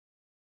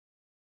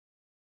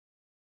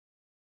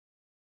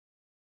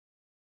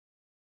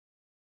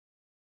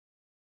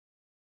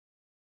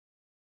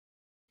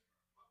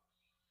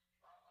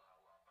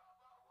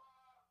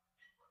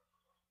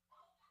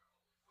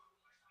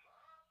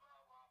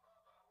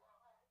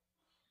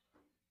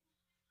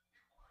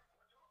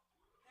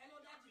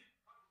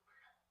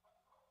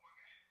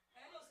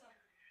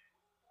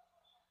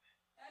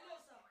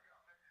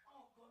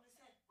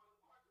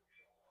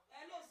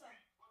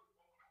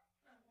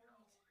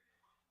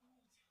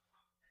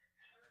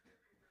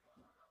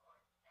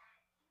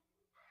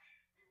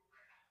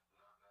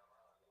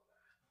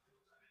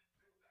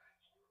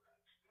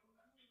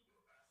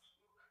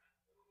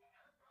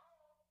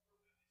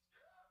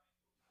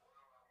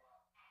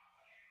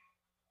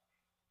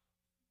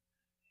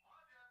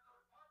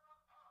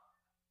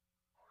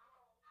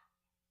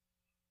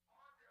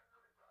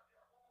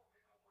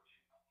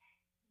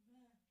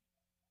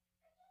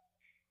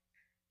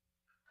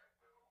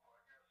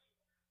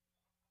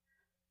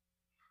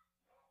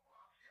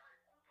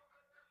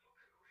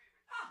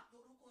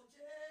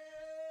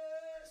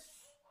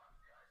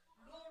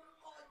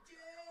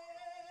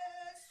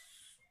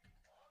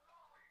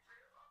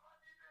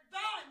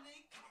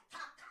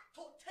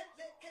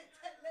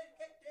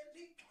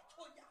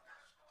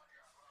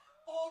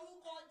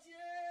orúkọ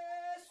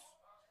Jésù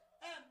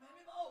ẹ̀mí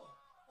mímọ́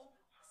o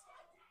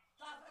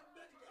tá a fẹ́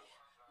gbé dìde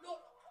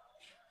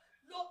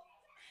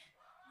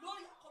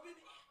lórí àkọ́bí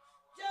mi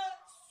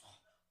Jésù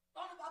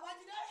lọ́run bàbá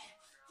dìde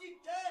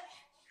dìde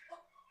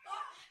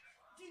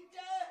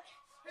dìde.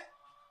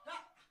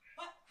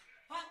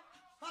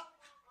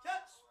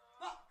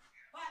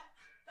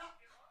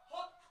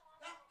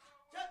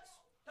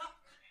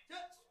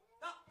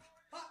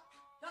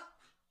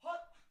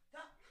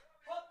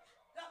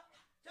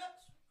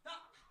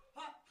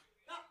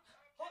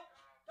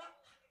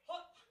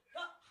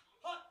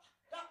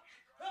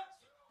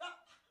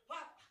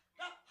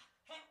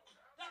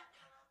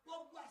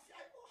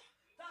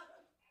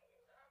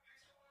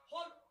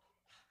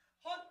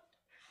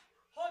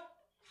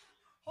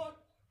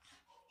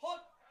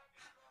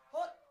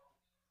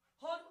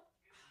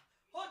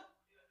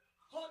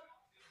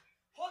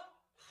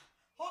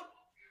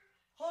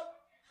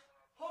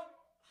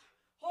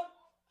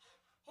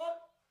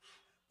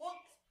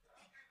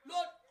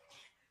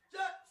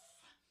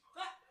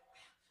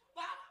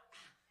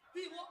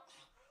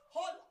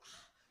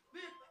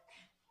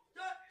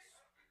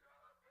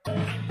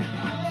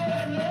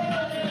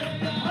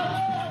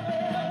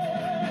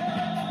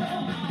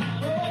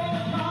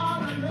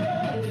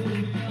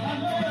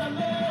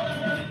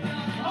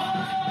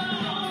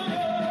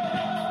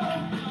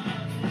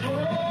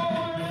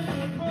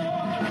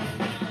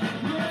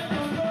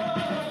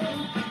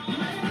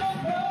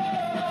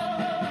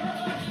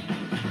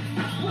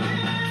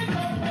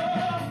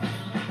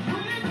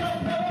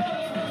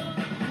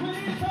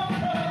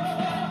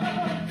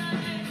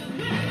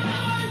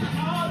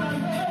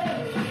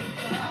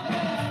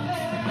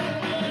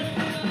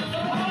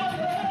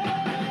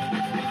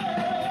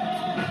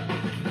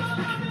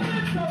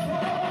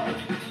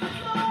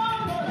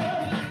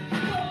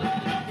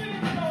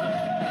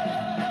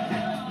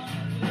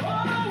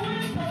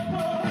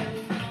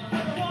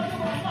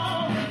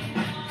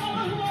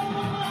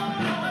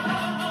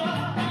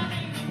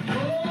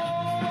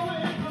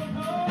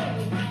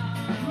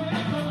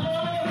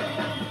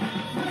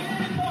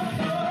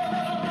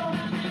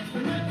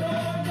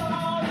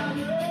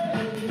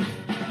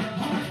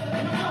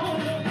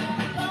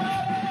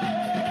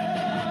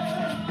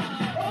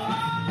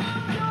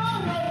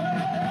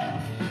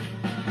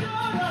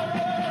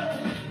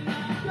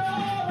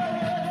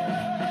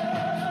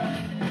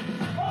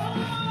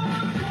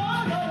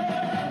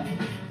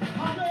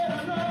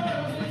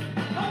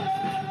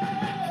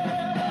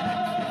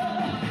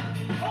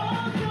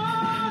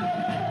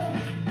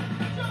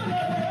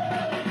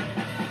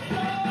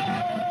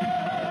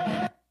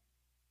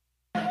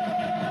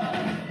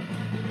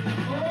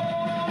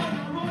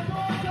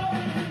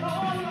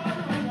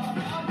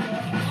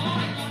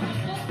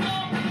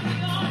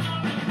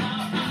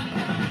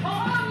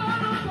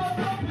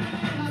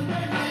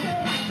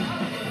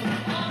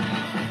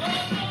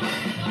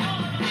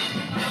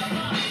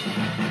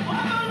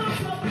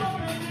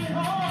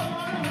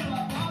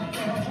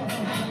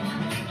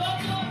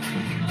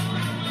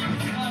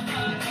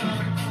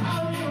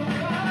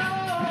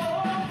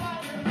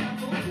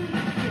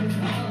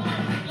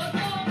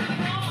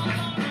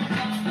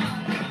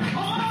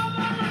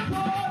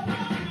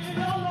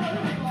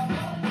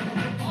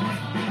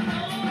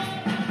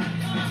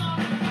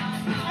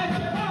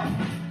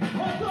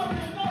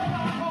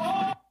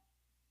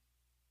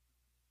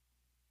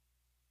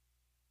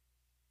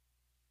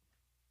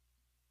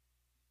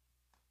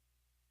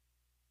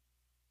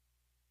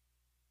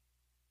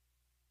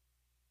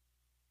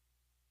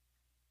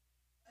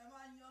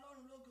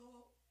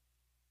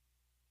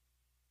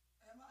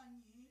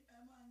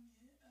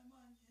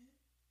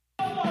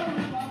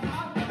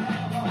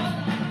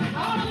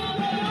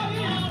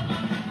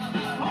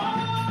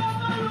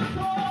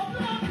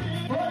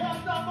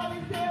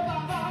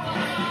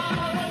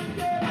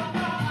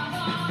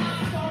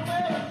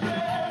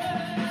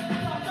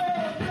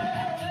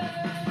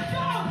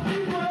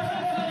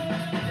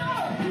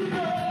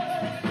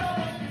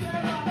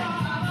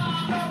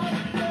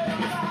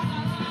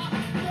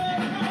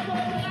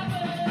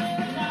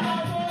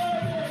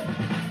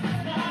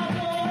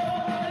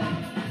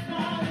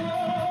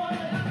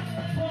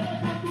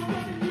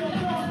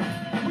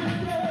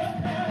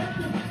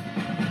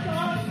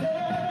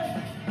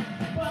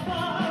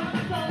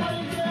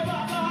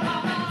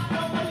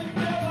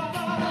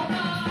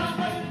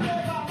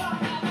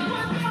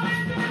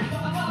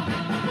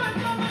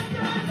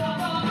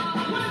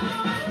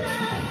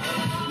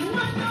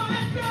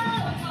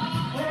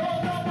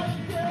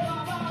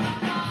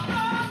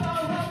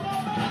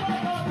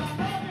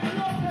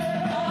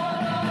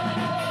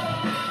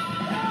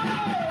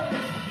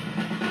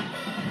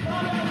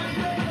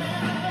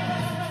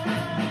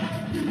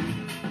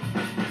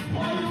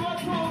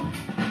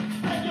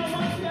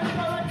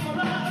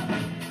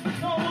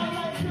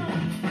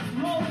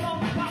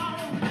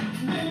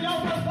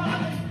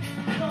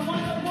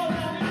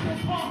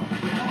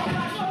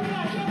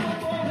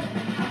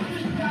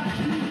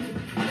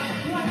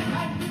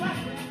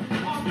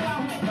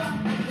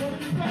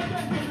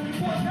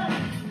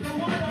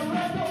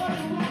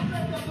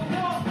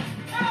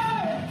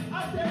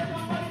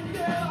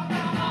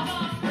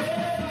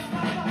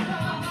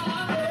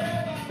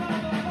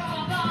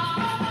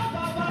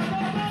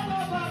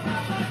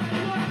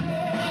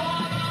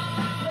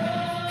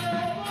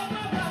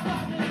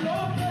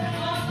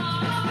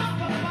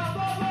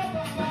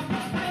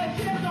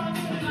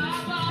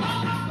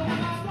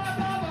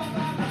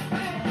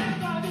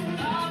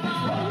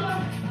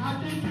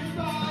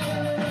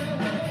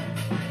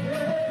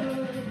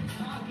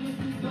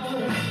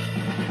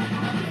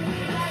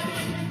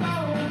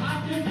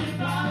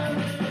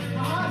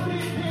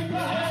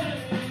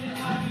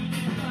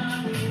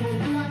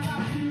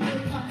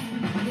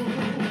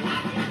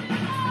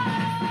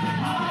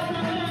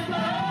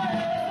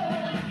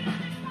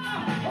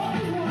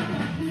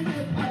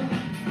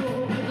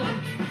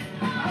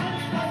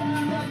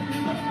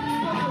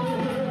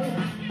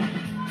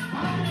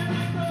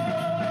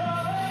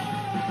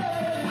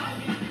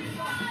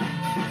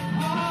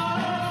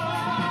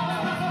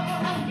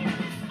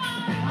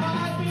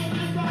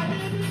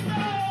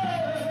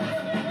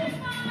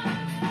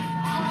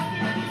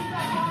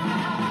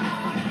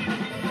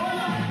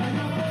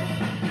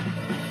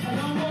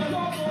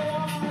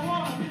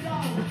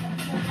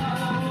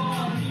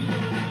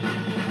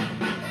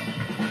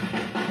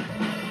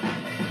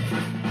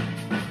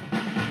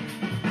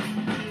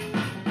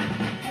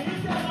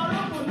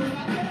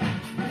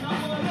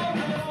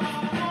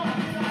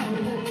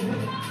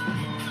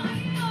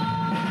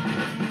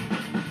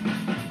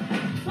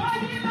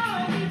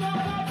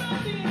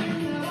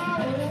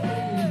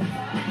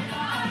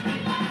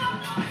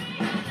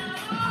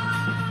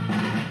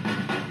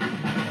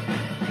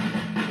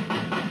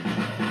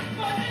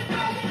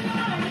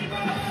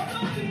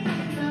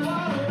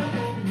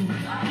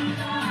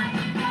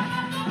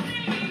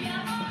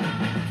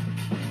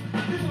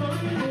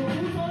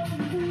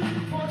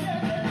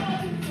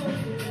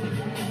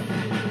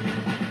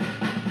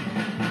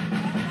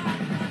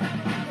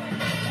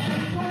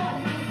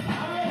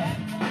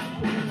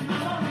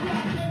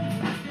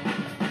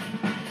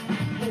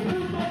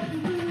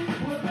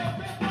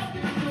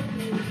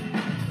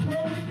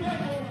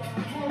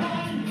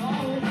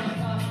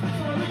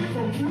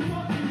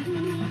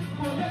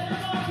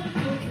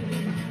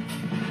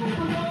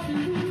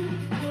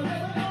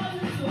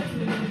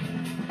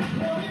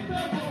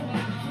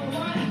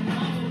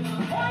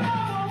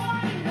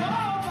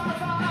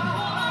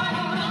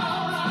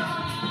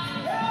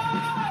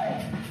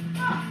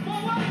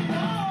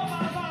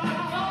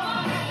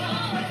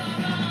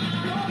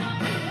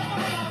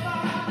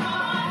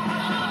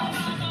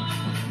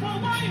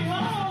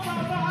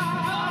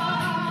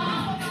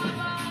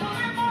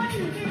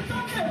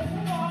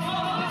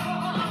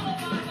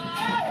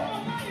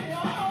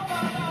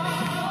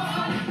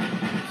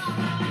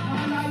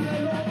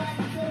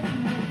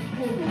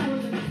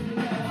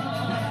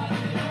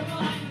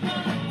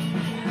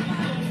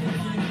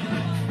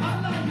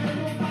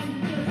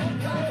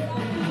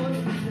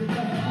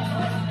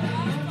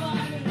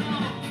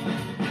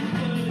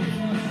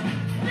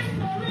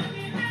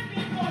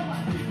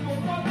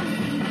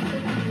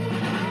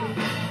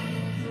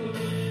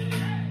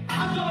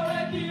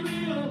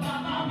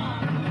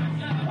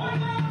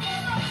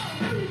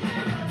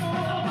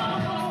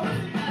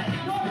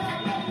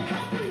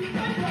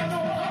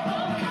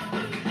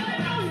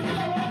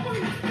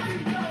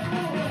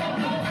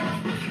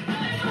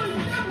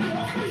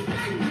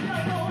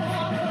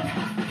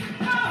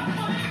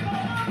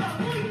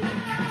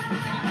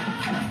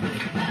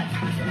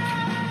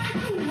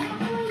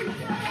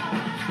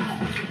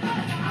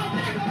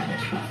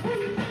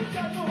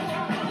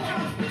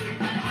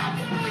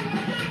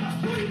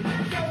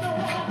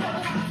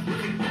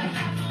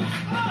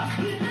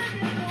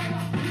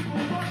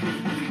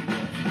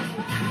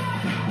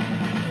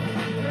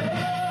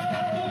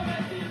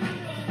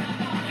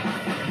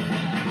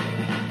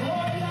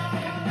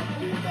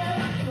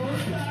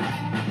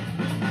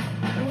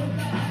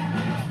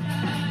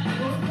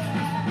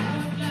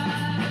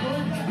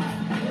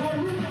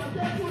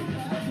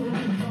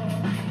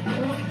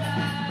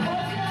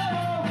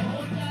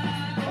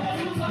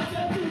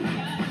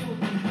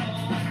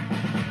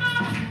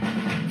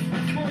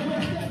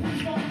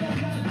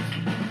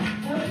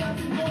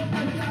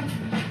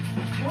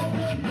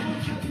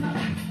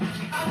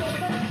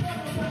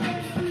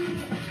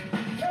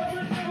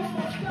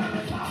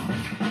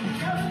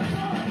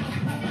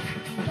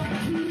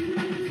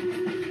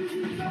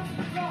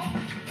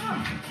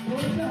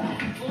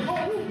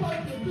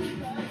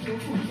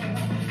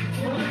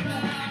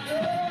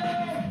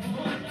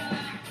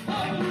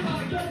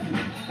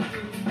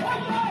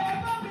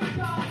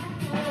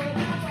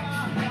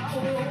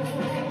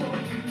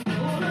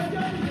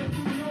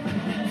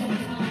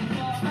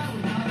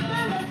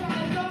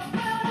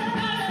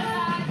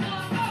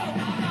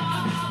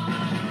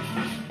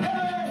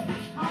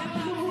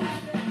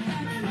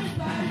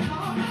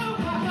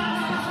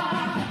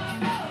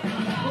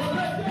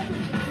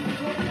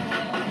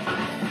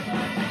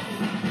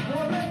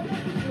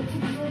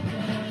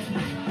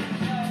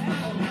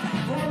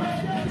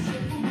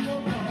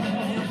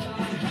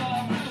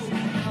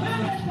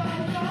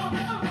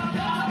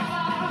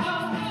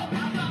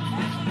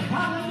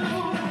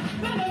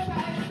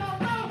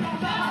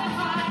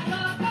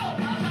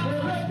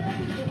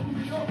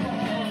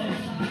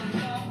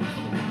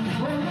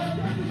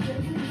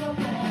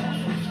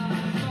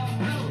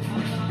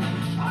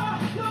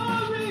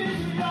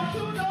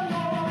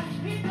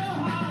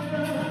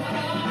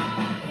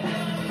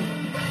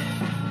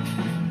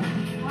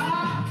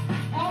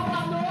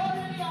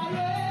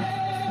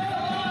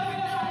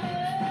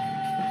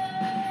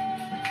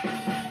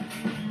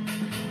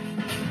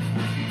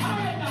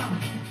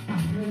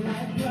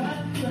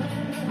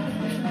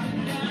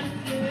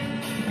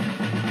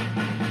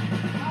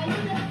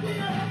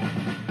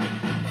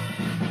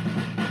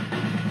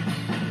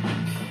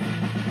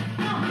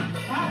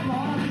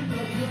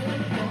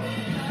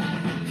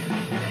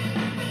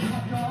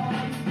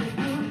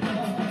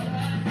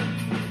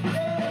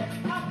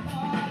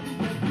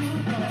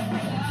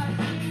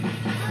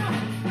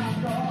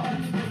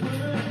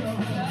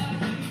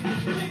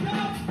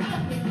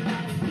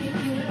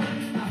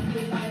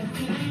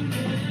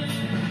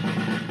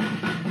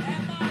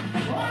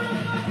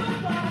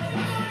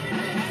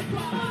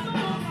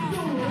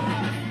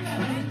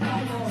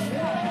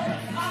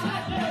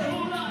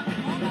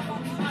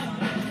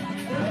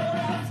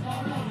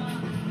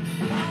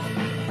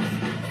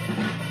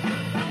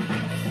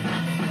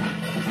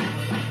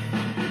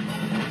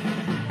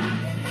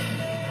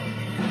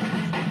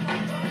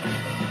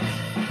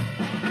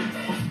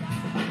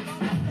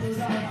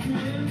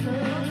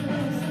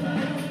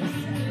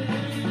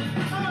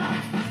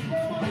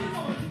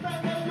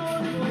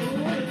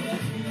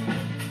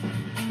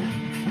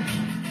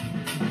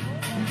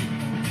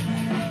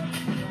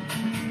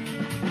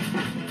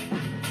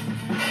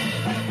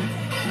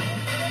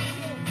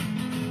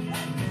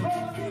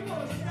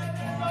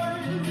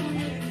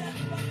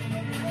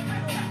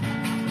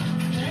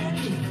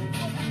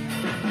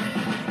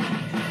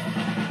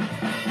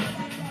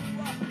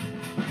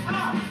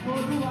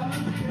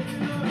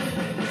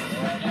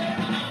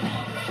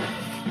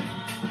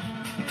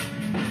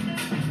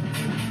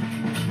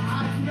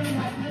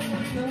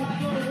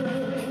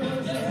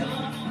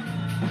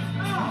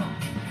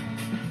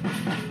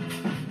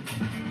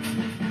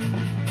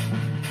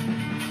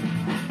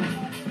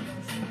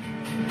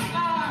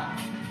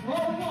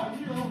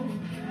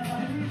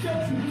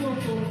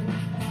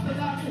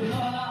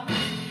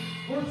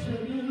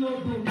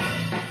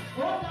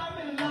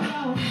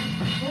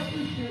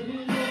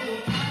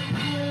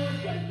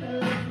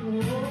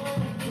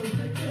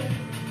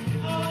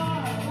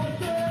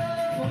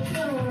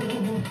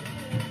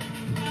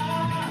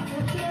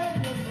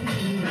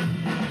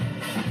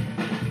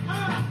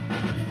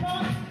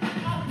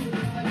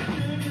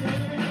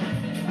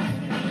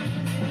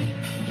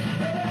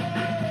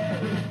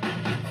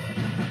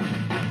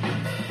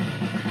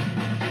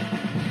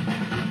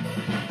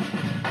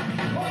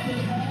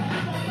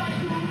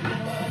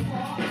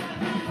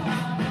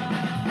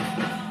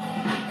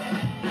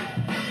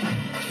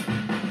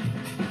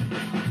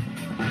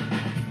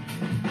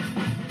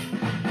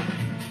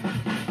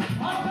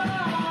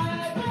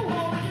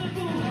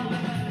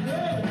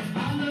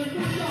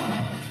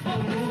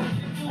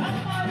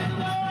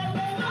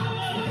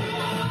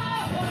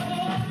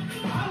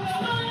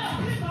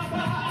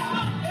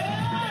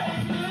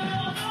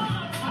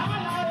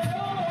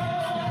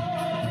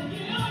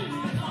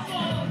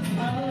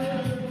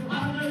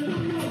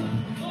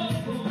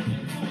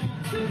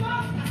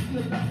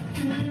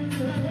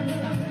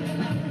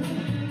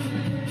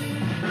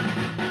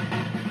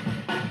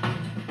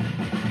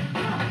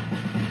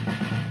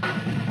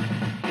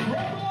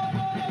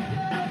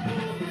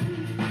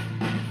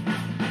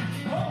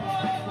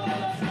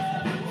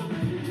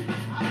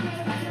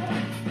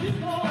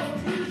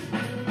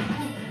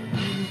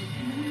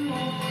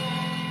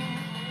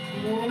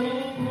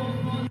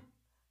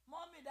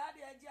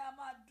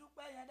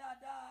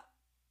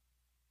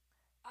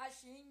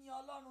 ń yin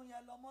Ọlọ́run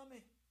yẹn lọ mọ́ mi,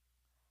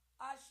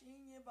 a sì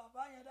ń yin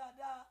bàbá yẹn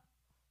dáadáa,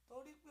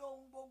 torí pé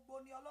ohun gbogbo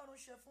ni Ọlọ́run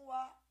ṣe fún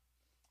wa,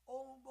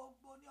 ohun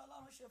gbogbo ni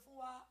Ọlọ́run ṣe fún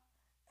wa.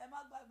 Ẹ má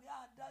gbàgbé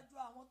àdájọ́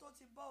àwọn tó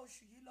ti bọ́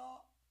oṣù yìí lọ,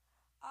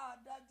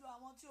 àdájọ́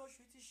àwọn tí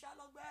oṣù ti ṣá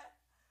lọ́gbẹ́.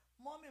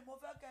 Mọ́mì, mo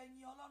fẹ́ kẹ́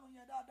yin Ọlọ́run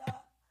yẹn dáadáa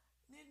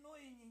nínú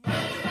ìyìn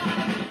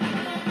yẹn.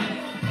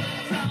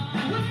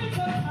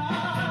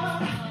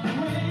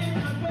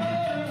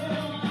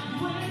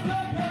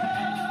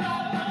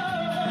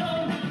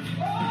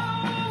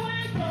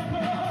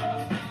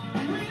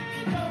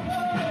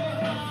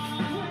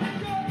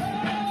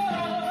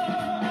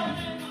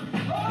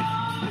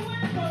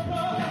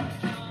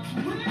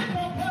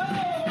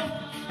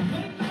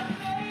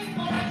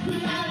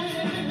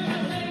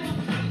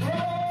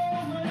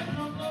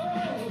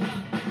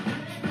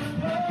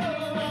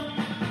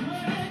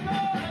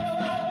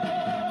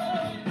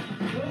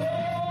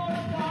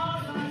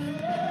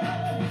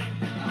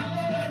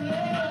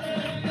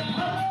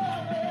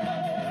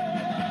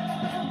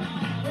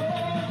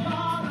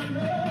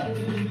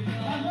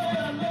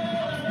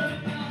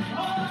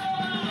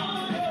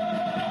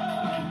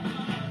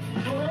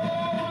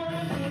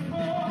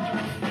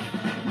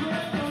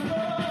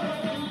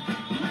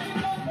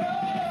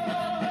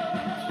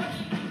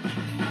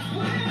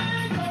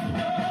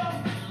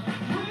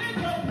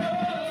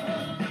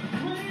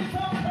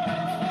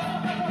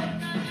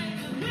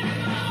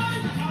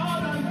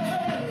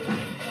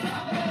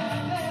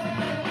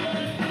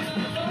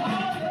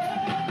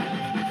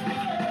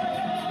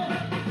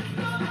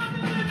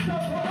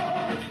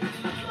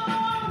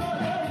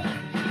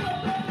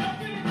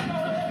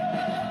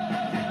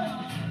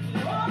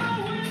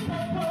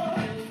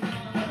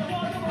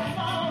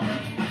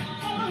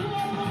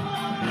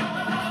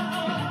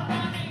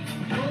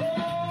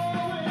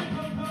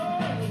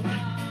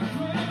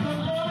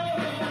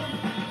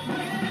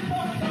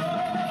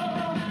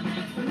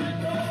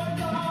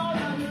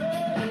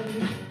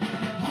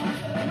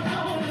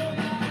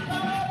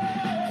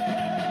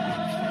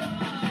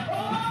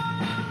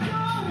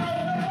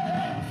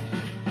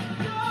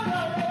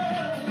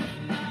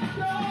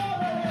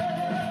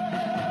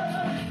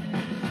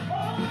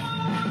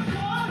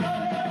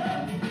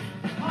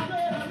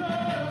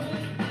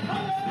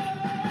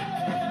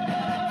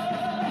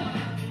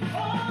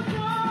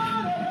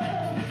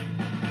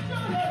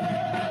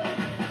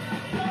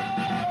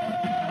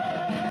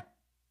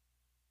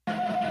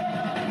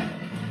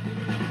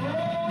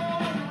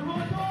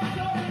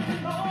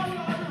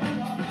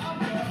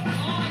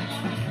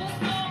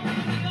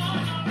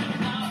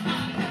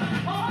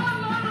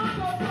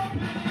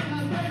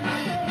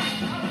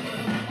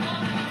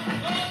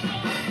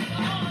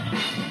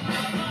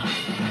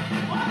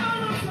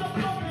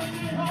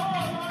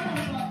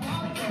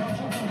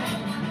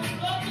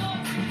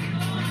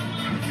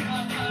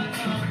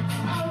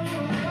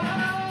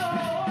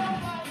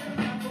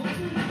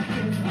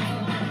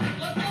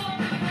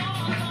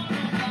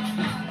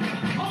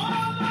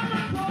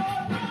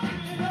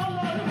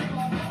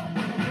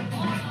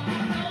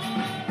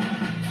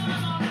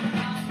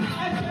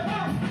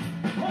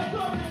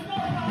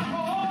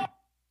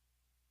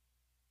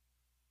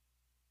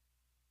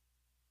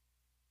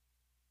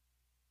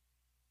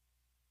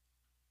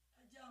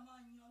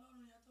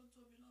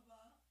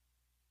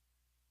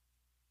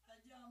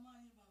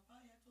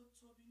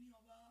 tóbi ní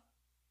ọba.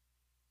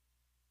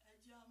 Ẹ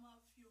jẹ́ a máa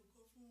fi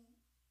ògo fún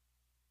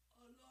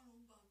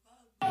Ọlọ́run bàbá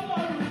àgbà.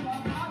 Ọlọ́run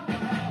bàbá àgbà.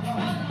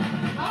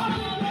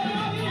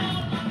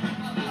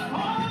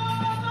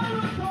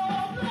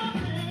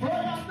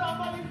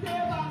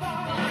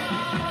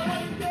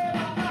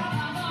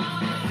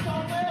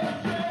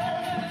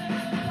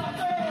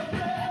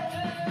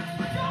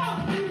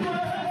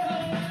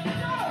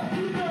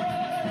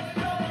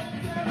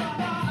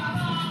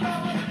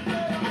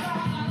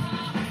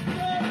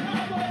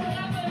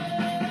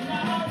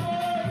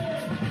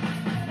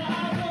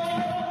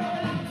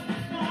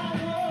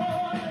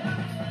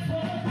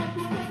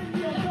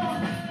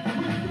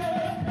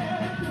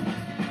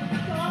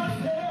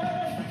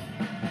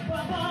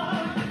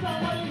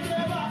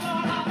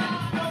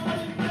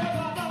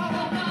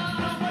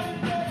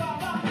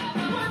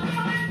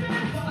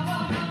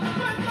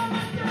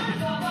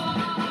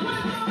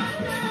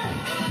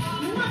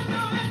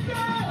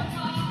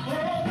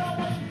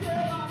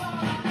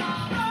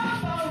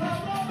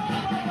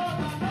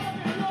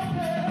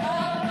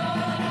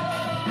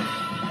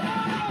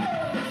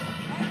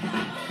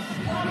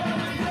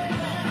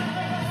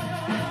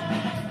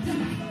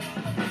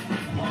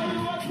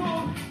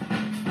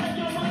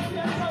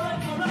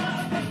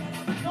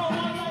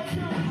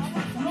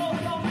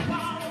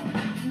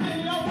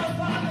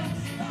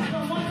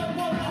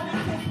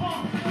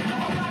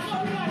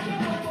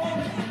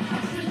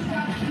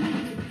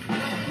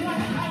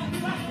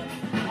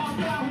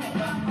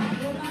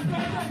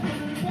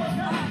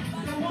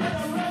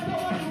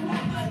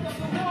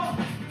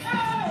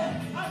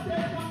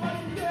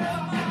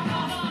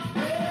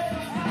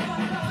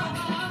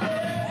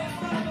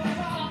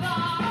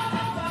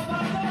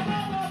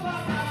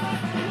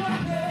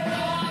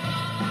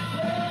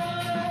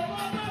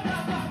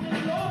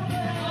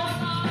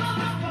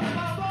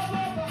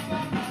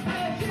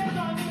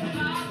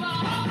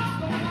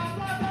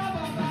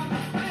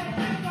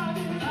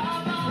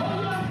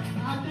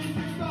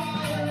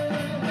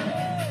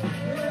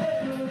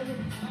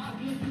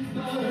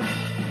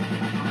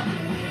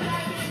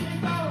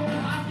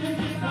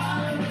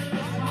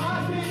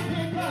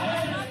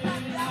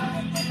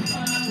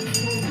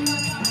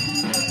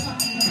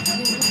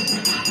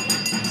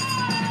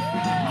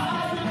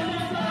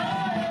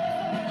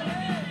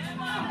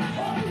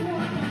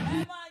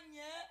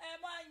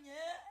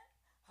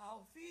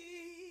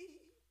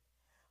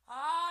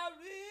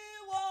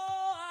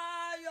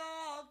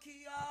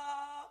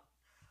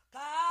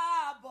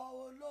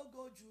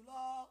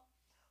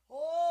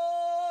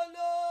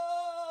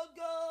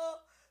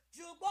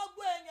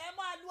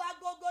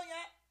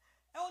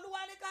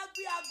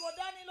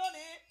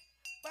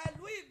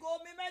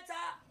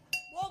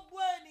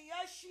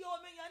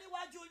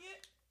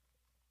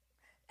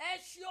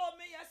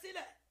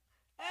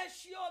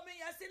 omi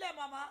yẹn sílẹ̀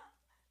màmá,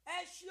 ẹ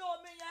ṣí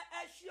omi yẹn,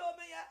 ẹ ṣí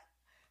omi yẹn,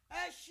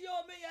 ẹ ṣí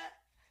omi yẹn,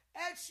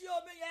 ẹ ṣí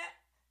omi yẹn.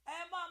 Ẹ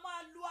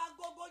máa lu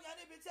agogo yẹn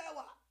níbi tẹ́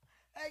wà.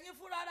 Ẹ̀yin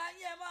fúnra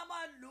yín ẹ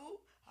máa lù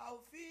ú.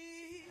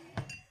 Àòfin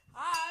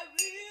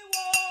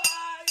ariwo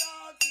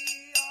ayọ̀ kí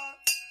ọ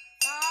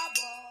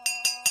káàbọ̀.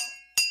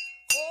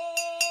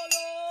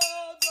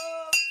 Ológo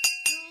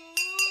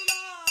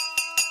jùlọ.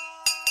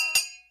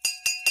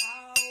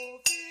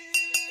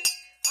 Àòfin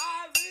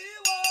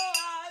ariwo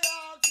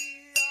ayọ̀ kí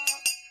ọ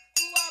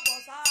túwọ̀ bọ̀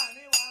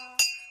sáàrin wa.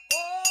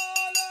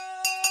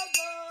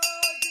 Ológo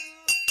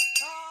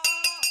jùlọ.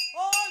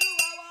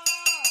 Olúwa wa.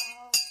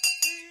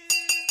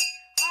 Àòfin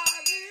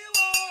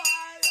ariwo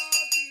ayọ̀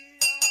kí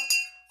ọ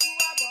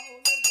túwọ̀ bọ̀.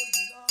 Ológo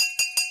jùlọ.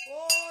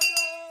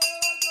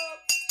 Ológo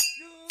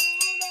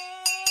jùlọ.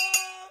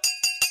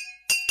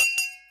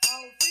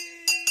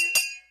 Àòfin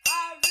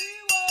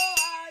ariwo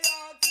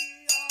ayọ̀ kí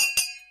ọ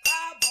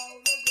káàbọ̀.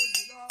 Ológo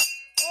jùlọ.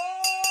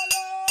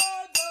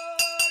 Ológo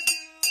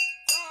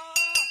jùlọ.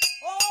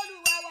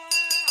 Olúwa wa.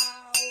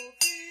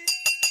 Àòfin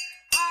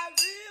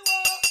ariwo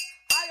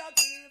ayọ̀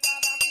kí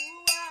bàbá kú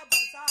wá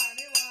bọ̀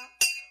sáàrin wa.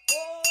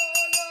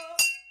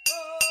 Ológo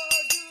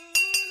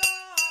jùlọ.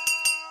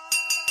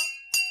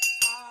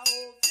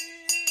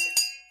 Àòfin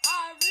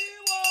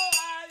ariwo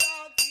ayọ̀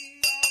kí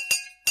ọ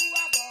kú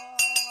wá bọ̀.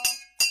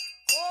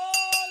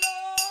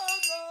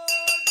 Ológo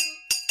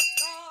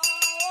jùlọ.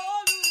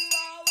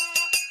 Olúwa wa.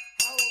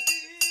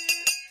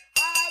 Àòfin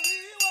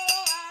ariwo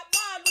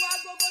máa lu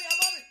agogo yẹn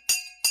mọ́ mi.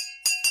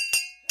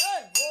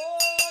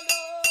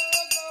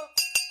 Ológo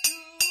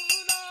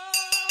jùlọ.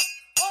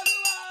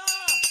 Olúwa.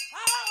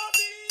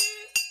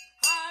 Àòfin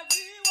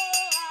ariwo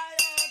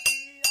ayọ̀ kí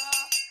ọ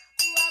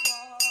kú wá bọ̀.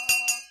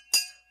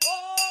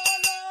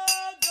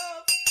 Ológo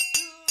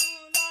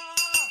jùlọ.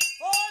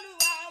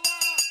 Olúwa wa.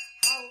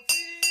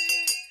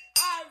 Àòfin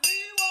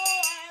ariwo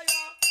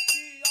ayọ̀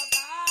kí ọ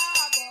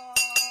káàbọ̀.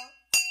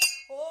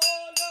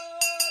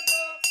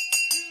 Ológo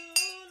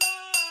jùlọ.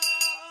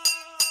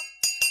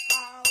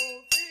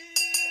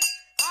 Àòfin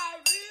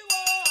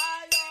ariwo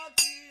ayọ̀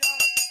kí ọ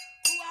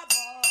kú wá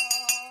bọ̀.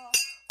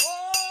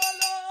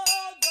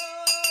 Ológo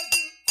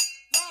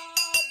jùlọ.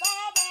 Bàbá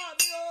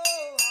mi o.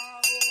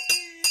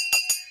 Àòfin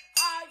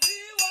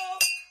ariwo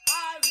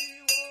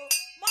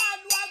máa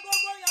lu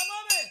agogo yẹn mọ́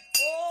mi.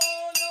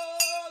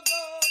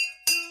 Ológo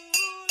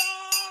jùlọ.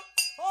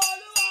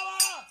 Olúwa wa.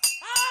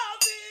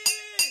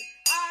 Àòfin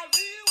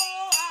ariwo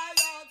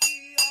ayọ̀ kí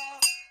ọ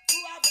kú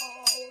wá bọ̀.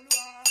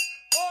 Olúwa.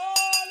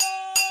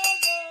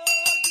 Ológo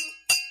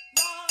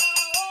jùlọ.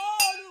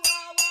 Olúwa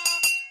wa.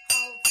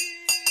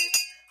 Àòfin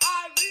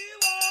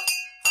ariwo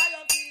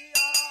ayọ̀ kí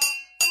ọ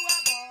kú wá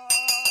bọ̀.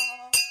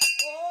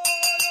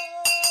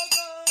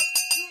 Ológo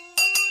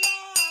jùlọ.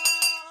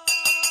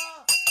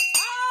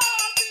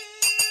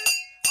 Àòfin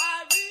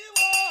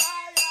ariwo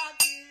ayọ̀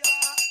kí ọ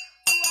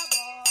kú wá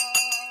bọ̀.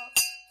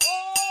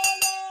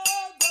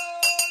 Ológo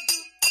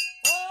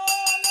jùlọ.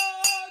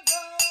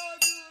 Ológo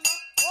jùlọ.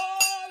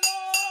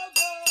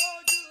 Ológo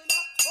jùlọ.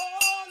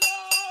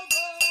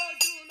 Ológo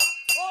jùlọ.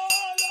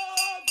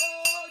 Ológo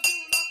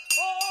jùlọ.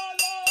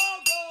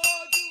 Ológo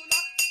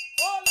jùlọ.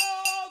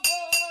 Ológo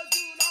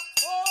jùlọ.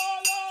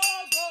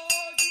 Ológo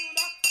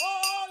jùlọ.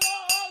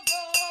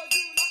 Ológo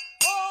jùlọ.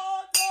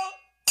 Ológo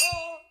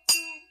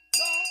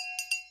jùlọ.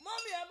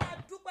 Mọ́mí ẹ máa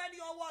dúpẹ́ ní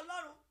ọwọ́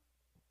Ọlọ́run.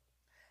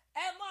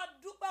 Ẹ máa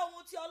dúpẹ́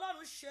ohun tí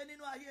Ọlọ́run ṣe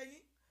nínú ayé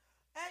yín.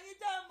 Ẹ̀yin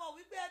tẹ́ ẹ mọ̀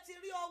wípé ẹ ti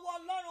rí ọwọ́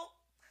Ọlọ́run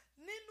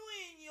nínú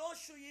ìyìn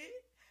oṣù yìí.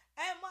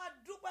 Ẹ máa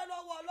dúpẹ́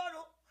lọ́wọ́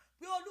Ọlọ́run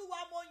pé Olúwa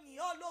mo yìn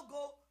ọ́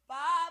lógo.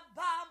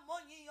 Bàbá mo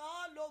yìn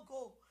ọ́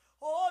lógo.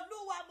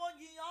 Olúwa mo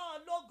yìn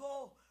ọ́ lógo.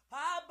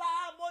 Bàbá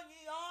mo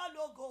yìn ọ́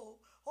lógo.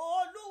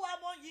 Olúwa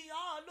mo yìn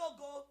ọ́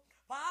lógo.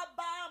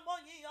 Bàbá mo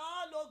yìn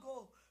ọ́ lógo.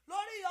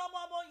 Lórí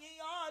ọmọ mo yìn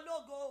ọ́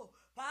lógo.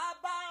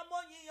 Bàbá mo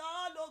yìn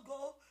ọ́ lógo.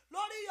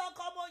 Lórí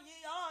ọkọ mo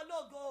yìn ọ́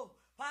lógo.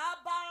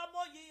 Bàbá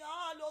mo yìn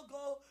ọ́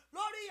lógo.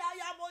 Lórí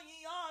aya mo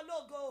yìn ọ́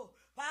lógo.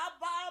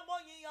 Bàbá mo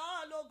yìn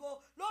ọ́ lógo.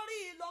 Lórí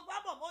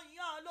ìlọ́gbàmọ̀ mo yìn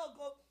ọ́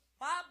lógo.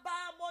 Bàbá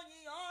mo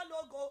yìn ọ́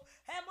lógo.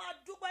 Ẹ máa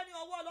dúpẹ́ ní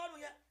ọwọ́ Ọlọ́run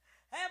yẹn.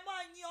 Ẹ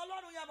máa yìn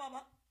Ọlọ́run yẹn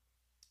màmá.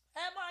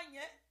 Ẹ máa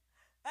yìn.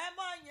 Ẹ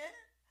máa yìn.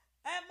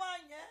 Ẹ máa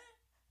yìn.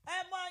 Ẹ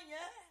máa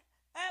yìn.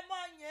 Ẹ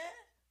máa yìn.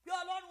 Bí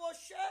Ọlọ́run ó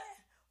ṣe.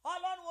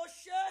 Ọlọ́run ó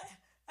ṣe.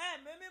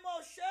 Ẹ̀mí mímọ́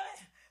ó ṣe.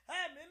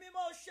 Ẹ̀mí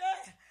mímọ́ ó ṣe.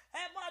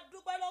 Ẹ máa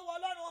dúpẹ́ lọ́wọ́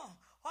Ọlọ́run.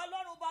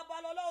 Ọlọ́run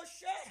babalọ́lá ó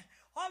ṣe.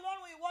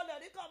 Ọlọ́run ìwọlẹ̀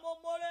rí kan mo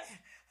mọ́rẹ́.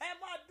 Ẹ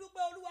máa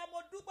dúpẹ́ Olúwa mo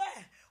dúpẹ́.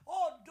 Ó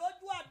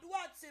dojú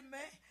àdúrà tì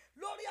mí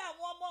lórí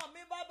àwọn ọmọ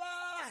mi bàbá.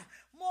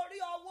 Mo rí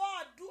ọwọ́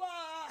àdúrà.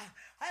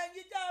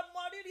 Ẹ̀yin tẹ́ ẹ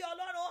mọ rírì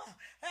Ọlọ́run.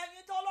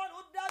 Ẹ̀yin tí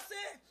Ọlọ́run dá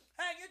sí.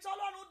 Ẹ̀yin tí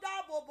Ọlọ́run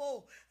dáàbò bò.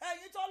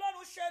 Ẹ̀yin tí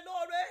Ọlọ́run ṣe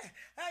lóore.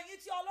 Ẹ̀yin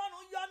tí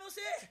Ọlọ́run yọ́nú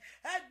sí.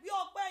 Ẹ gbé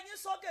ọpẹ́ yín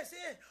sókè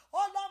sí.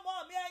 Ọlọ́mọ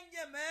mi ẹ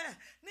yìn mí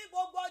ní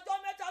gbogbo ọjọ́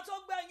mẹ́ta tó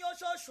gbẹ̀yìn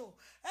oṣooṣù.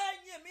 Ẹ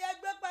yìn mí, ẹ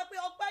gbé pẹpẹ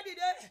ọpẹ́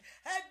dìde.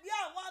 Ẹ gbé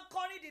àwọn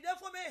akọrin dìde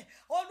fún mi.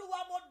 Olúwa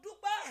mo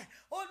dúpẹ́.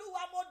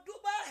 Olúwa mo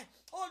dúpẹ́.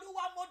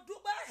 Olúwa mo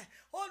dúpẹ́.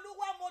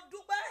 Olúwa mo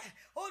dúpẹ́.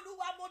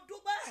 Olúwa mo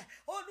dúpẹ́.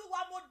 Olúwa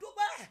mo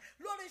dúpẹ́.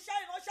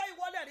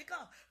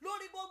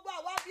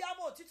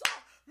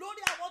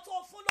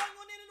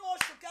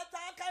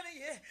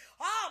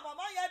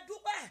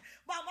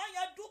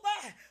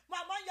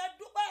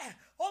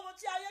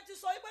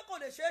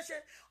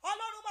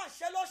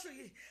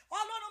 yìí,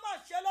 ọlọ́run máa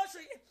ṣe lóṣù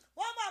yìí,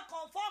 wọ́n máa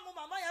kọ̀ǹfọ́ọ̀mù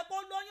màmá yẹn pé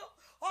ó lóyún.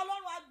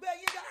 Ọlọ́run á gbé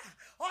yín ga,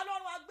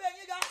 ọlọ́run á gbé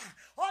yín ga,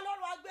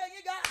 ọlọ́run á gbé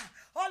yín ga,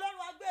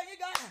 ọlọ́run á gbé yín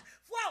ga.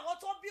 Fún àwọn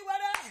tó bí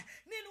wẹ́rẹ́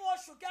nínú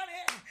oṣù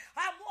kẹrin,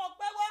 àmú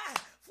ọpẹ́ wá.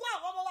 Fún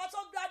àwọn ọmọ wa tó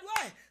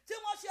graduate tí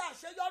wọ́n ṣe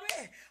àṣeyọrí,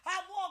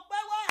 àmú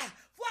ọpẹ́ wá.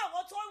 Fún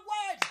àwọn tó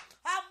wed,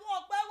 àmú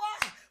ọpẹ́ wá.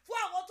 Fún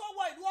àwọn tó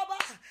wọ ìlú ọba,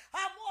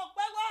 àmú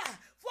ọpẹ́ wá.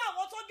 Fún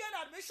àwọn tó gain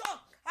admission,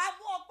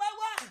 àmú ọpẹ́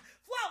wá.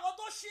 Fún àwọn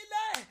tó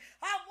sílẹ̀,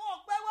 àmú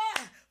ọpẹ́ wá.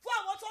 Fún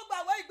àwọn tó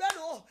gbàwé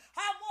ìgbélú,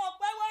 àmú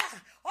ọpẹ́ wá.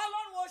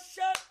 Ọlọ́run ó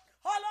ṣe,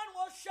 ọlọ́run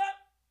ó ṣe,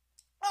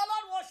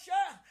 ọlọ́run ó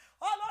ṣe,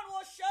 ọlọ́run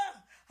ó ṣe.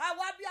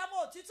 Àwa bí amọ̀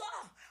òtítọ́,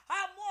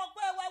 àmú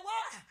ọpẹ́ wa wá,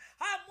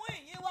 àmú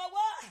ìyìn wa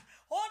wá.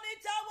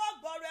 Onítẹ́wọ́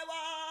gbọ̀rẹ̀ wa,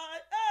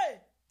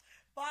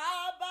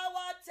 bàbá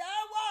wa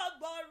tẹ́wọ́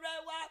gbọ̀rẹ̀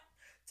wa,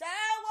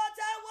 tẹ́wọ́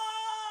tẹ́wọ́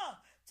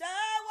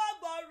tẹ́wọ́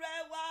gbọ̀rẹ̀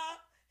wa,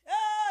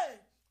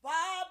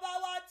 bàbá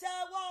wa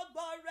tẹ́wọ́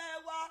gbọ̀rẹ̀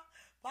wa,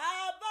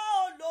 bàbá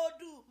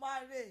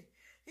Olódùmarè,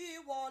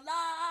 ìwọ la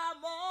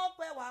mọ̀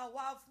pé wà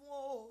wá fún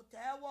o,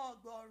 tẹ́wọ́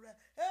gbọ̀rẹ̀,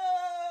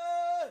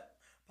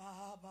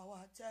 bàbá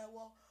wa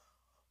tẹ́wọ́,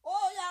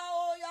 óyá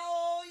óyá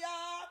óyá,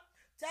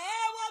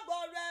 tẹ́wọ́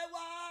gbọ̀rẹ̀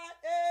wa,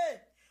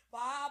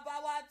 bàbá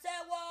wa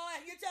tẹ́wọ́.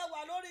 Ẹ̀yin tẹ́ wà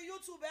lórí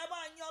YouTube, ẹ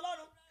máa yin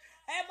Ọlọ́run,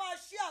 ẹ máa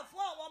share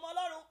fún àwọn ọmọ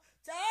Ọlọ́run.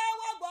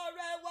 Tẹ́wọ́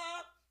gbọ̀rẹ̀ wa,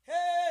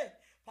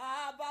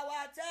 bàbá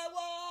wa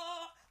tẹ́wọ́.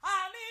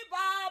 Àní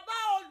bàbá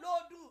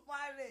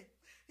Olódùmarè,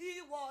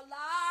 ìwọ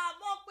la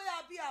mọ̀ pé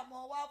abiyamọ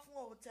wá fún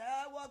o,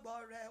 tẹ́wọ́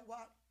gbọ̀rẹ̀ wa,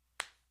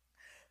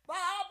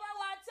 bàbá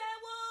wa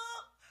tẹ́wọ́.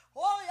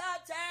 Óyá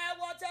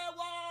tẹ́wọ́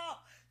tẹ́wọ́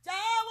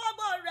tẹ́wọ́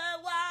gbọ̀rẹ̀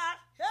wa,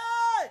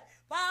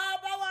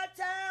 bàbá wa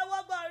tẹ́wọ́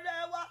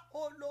gbọ̀rẹ̀ wa.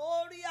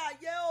 Olórí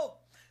ayé o,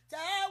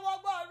 tẹ́wọ́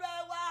gbọ̀rẹ̀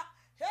wa,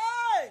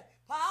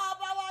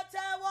 bàbá wa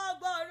tẹ́wọ́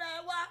gbọ̀rẹ̀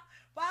wa,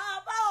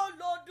 bàbá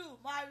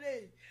Olódùmarè,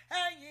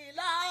 ẹ̀yin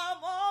la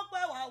mọ̀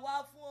pé wà wá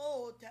fún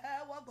o,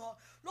 tẹ́wọ́ gbọ̀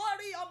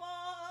lórí ọmọ,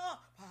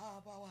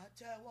 bàbá wa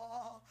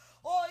tẹ́wọ́.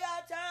 Óyá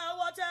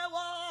tẹ́wọ́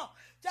tẹ́wọ́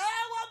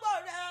tẹ́wọ́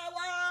gbọ̀rẹ̀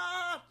wa,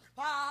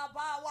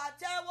 bàbá wa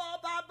tẹ́wọ́.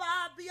 Bàbá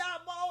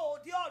abiyamọ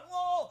òde ọ̀run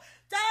o,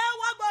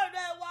 tẹ́wọ́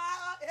gbọ̀rẹ̀ wa,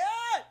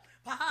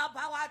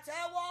 bàbá wa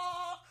tẹ́wọ́.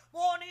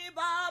 Mo ní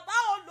bàbá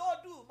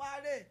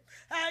Olódùmarè,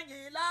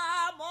 ẹ̀yin la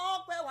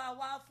mọ̀ pé wà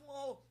wá fún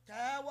o,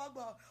 tẹ́wọ́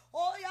gbọ̀.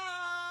 Óyá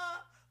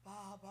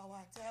bàbá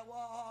wa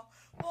tẹ́wọ́.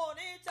 Mo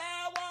ní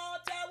tẹ́wọ́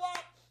tẹ́wọ́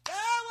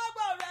tẹ́wọ́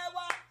gbọ̀rẹ̀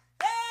wa,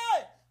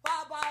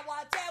 bàbá wa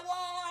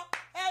tẹ́wọ́.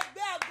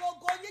 Ẹgbẹ́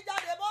agogo yín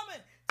jáde mọ́ mi,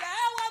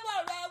 tẹ́wọ́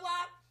gbọ̀rẹ̀ wa,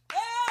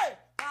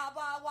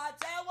 bàbá wa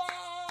tẹ́wọ́.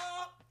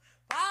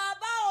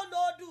 Bàbá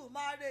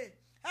Olódùmarè,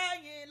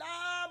 ẹ̀yin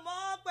la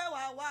mọ̀ pé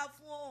wà wá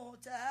fún o,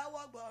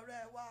 tẹ́wọ́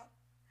gbọ̀rẹ̀ wa,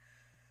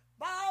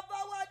 bàbá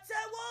wa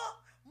tẹ́wọ́.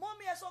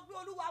 Mọ́mí ẹ sọ pé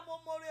Olúwa mo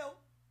mọ̀re o,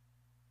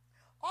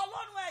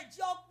 Ọlọ́run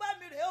ẹ̀jẹ̀ ọpẹ́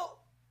mi rèé o,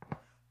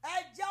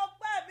 ẹ̀jẹ̀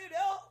ọpẹ́ mi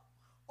rèé o.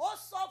 Ó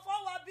sọ fún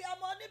wa bí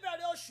ọmọ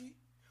níbẹ̀rẹ̀ oṣù,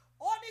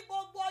 ó ní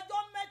gbogbo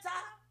ọjọ́ mẹ́ta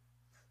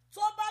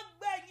tó bá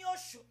gbẹ̀yìn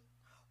oṣù,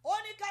 ó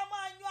ní ká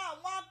máa yan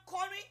àwọn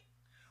akọrin,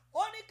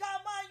 ó ní ká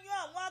máa yan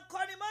àwọn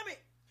akọrin.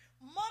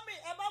 Mọ́mí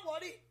ẹ má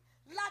wọrí,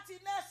 láti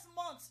next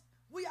month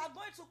we are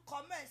going to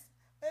commence.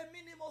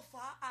 Èmi ni mo fà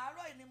á,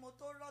 àárọ̀ yìí ni mo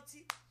tó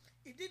rántí.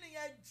 Ìdí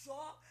nìyẹn,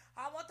 jọ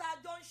àwọn tá a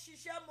jọ ń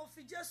ṣiṣẹ́, mo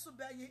fi Jésù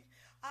bẹ̀yìn.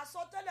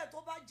 Àsọtẹ́lẹ̀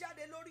tó bá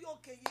jáde lórí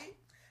òkè yìí,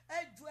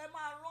 ẹ jọ̀ọ́ ẹ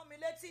máa rán mi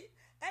létí.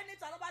 Ẹni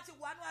tàbí bá ti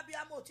wà nú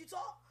abiyamọ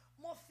òtítọ́,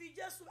 mo fi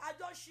Jésù, a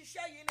jọ ń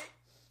ṣiṣẹ́ yìí ni.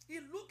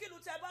 Ìlúkìlú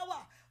tẹ bá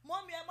wà,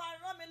 mọ́mí ẹ máa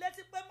rán mi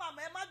létí pé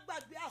màmá ẹ má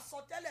gbàgbé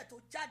àsọtẹ́lẹ̀ tó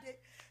jáde,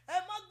 ẹ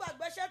má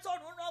gbàgbé iṣẹ́ tó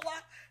rún rán wa.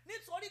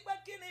 Nítorí pé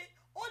kí ni,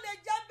 ó lè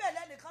jẹ́ bẹ́ẹ̀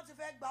lẹ́nìkan ti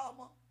fẹ́ gba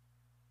ọmọ,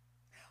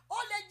 ó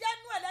lè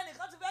jẹ́ nú ẹ̀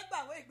lẹ́nìkan ti fẹ́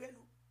gbàwé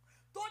ìgbélu.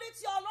 Torí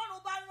tí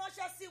Ọlọ́run bá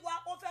ránṣẹ́ sí wa,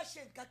 ó fẹ́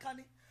ṣe nǹkan kan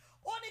ni.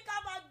 Ó ní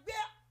ká máa gbé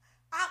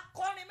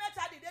akọrin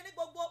mẹ́ta dìde ní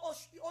gbogbo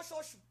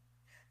oṣooṣù,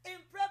 in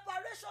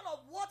preparation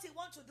of what he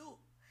wants to do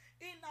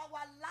in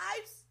our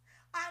lives,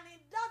 and in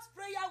that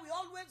prayer we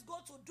always go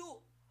to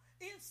do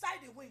inside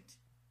the wind.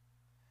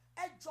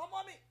 Ẹ jọ̀ọ́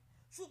mọ́ mi,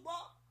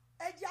 ṣùgbọ́n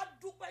ẹ jẹ́ á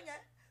dúpẹ́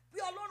yẹn bí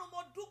Ọlọ́run.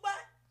 Mo dúpẹ́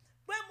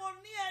pé mo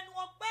ní ẹnu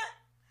ọpẹ́,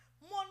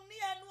 mo ní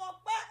ẹnu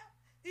ọpẹ́,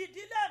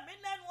 ìdílé mi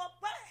lẹ́nu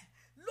ọpẹ́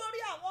lórí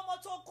àwọn ọmọ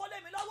tó kó lé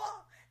mi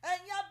lọ́wọ́.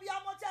 Ẹ̀yin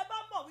abiyamọ tẹ́ bá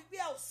mọ̀ wípé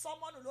ẹ ò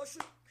sọmọnù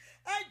lóṣù,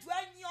 ẹ jọ̀ọ́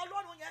ẹ yin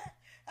Ọlọ́run yẹn.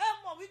 Ẹ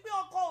mọ̀ wípé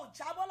ọkọ ò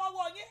jábọ́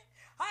lọ́wọ́ yín,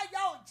 aya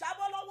ò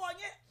jábọ́ lọ́wọ́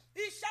yín,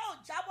 iṣẹ́ ò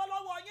jábọ́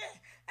lọ́wọ́ yín,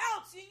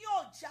 health yín ò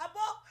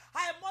jábọ́.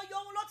 Àìmọye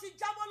ohun ló ti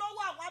jábọ́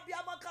lọ́wọ́ àwọn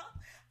abiyamọ kan.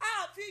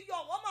 Àfi yọ̀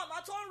wọ́n màmá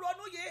tó ń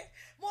ronú yìí.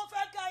 Mo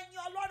fẹ́ ká yin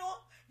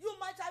Ọlọ́run. You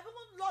might have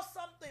even lost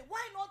something.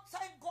 Why not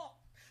thank God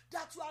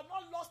that you have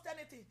not lost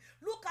anything?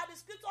 Look at the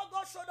scripture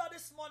God showed us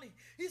this morning.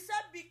 He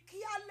said, be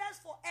careless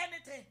for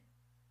anything.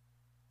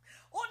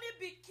 Only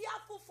be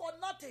careful for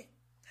nothing.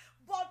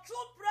 But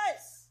through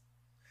praise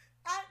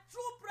and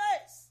through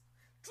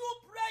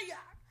prayer,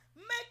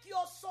 make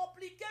your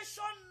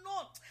supplication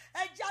known.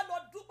 Ẹ jẹ́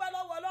lọ dúpẹ́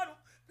lọ́wọ́ Ọlọ́run.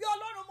 Bí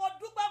Ọlọ́run mo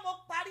dúpẹ́, mo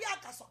parí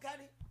àkàsọ̀kẹ́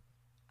ni.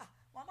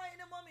 Màmá yìí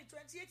ní mọ́mí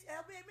 28,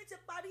 ẹ̀bí èmi ti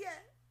parí ẹ̀.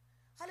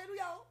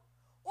 Hallelujah o.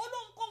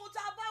 Olóhunkóhun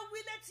tá a bá wí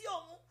létí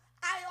òun,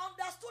 I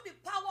understood the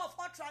power of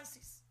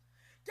utterances.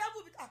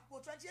 Devil with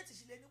Àpò 28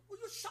 ìṣìlẹ̀ ni, will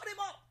you shut him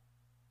up?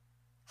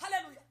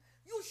 Hallelujah.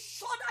 You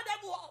shut that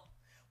devil up.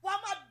 Wàá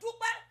máa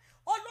dúpẹ́,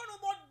 Ọlọ́run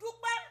mo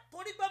dúpẹ́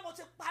torí pé mo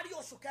ti parí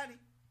oṣù kẹrin.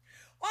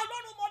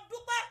 Ọlọ́run mo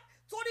dúpẹ́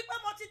torí pé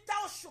mo ti ta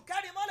oṣù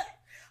kẹrin mọ́lẹ̀.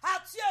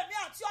 Àti èmi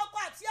àti ọkọ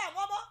àti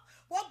àwọn ọmọ,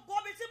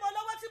 gbogbo mi tí mo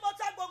lọ́wọ́ tí mo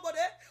ta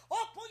gbòǹgbòdè,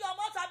 open your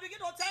mouth and begin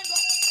to thank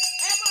God.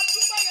 Ẹ máa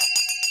dúpẹ́ yẹn,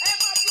 ẹ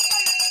máa dúpẹ́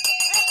yẹn,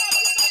 ẹ máa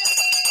dúpẹ́ yẹn,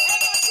 ẹ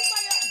máa dúpẹ́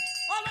yẹn.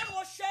 Ọlọ́run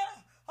mo ṣe,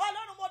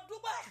 Ọlọ́run mo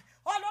dúpẹ́,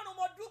 Ọlọ́run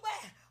mo dúpẹ́,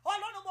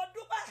 Ọlọ́run mo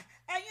dúpẹ́.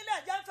 Ẹ̀yin lè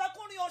jẹ́ ń fẹ́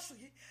kún ní oṣù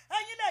yìí,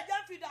 ẹ̀yin lè jẹ́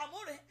ń fi ìdààmú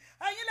rìn,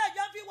 ẹ̀yin lè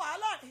jẹ́ ń fi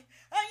wàhálà rìn,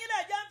 ẹ̀yin lè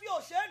jẹ́ ń fi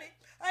òṣè rìn,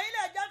 ẹ̀yin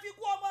lè jẹ́ ń fi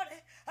kú ọmọ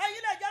rìn,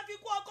 ẹ̀yin lè jẹ́ ń fi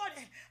kú ọkọ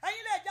rìn,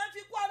 ẹ̀yin lè jẹ́ ń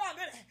fi kú ara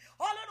mi rìn.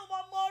 Ọlọ́run mo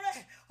mọ rẹ̀,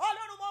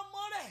 Ọlọ́run mo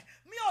mọ rẹ̀.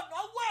 Mi ò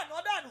náwó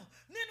ànádànù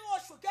nínú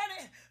oṣù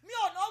kẹrin, mi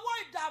ò náwó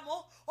ìdààmú.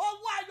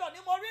 Owó ayọ̀ ni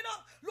mo rí náà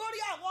lórí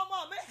àwọn ọmọ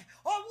mi,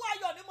 owó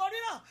ayọ̀ ni mo rí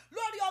náà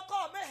lórí ọkọ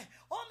mi.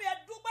 Omi ẹ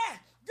dúpẹ́,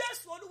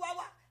 Jésù Olúwa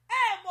wa.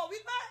 Ẹ mọ̀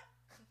wípé,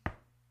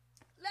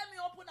 let me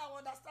open our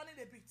understanding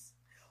a bit.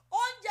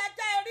 Oúnjẹ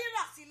tẹ́ ẹ rí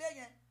rà sílé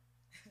yẹn,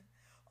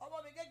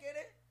 ọmọ mi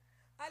kékeré,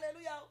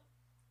 hallelujah.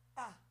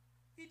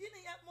 Ìdí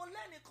nìyẹn mo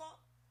lẹ́nìkan,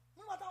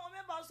 nígbà táwọn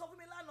mẹ́bàá sọ fún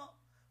mi lánàá,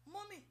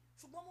 mọ́mì,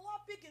 ṣùgbọ́n mo wá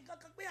píkì nǹkan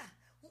kan pé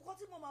nǹkan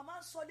tí mo màmá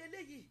ń sọ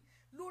leléyìí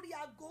lórí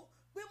aago,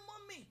 pé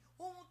mọ́mì,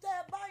 ohun tẹ́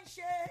ẹ bá ń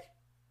ṣe,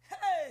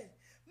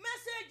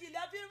 mẹ́sẹ̀gì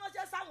lẹ́ fi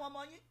ránṣẹ́ sáwọn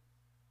ọmọ yín.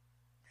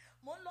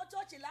 Mo ń lọ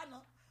chọ́ọ̀chì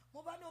lánàá,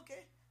 mo bá ní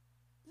okay,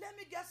 let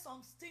me get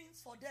some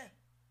things for them.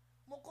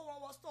 Mo kó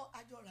wọn wọ store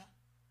àjọra,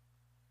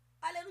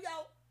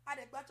 hallelujah.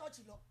 Adẹ̀gbá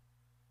chọ́ọ̀chì lọ,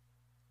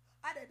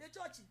 adẹ̀dẹ̀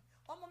chọ́ọ̀chì,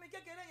 ọmọ mi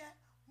kékeré yẹn,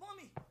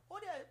 mọ́mì,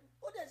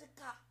 ó dẹ̀ ti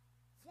kà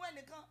fún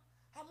ẹnìkan.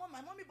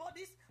 My mommy bought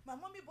this, my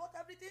mommy bought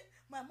everything,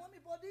 my mommy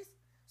bought this.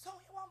 So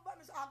yẹn wọ́n bá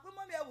mi sọ, àpé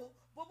mọ́mì ẹ̀ wò,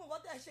 gbogbo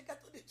nǹkan tẹ̀ ṣe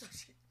kẹ́tọ́ dé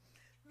chọ́ọ̀chì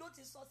ló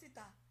ti sọ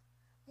síta.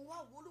 Mo wá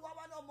wo Olúwa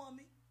wá ní ọmọ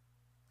mi,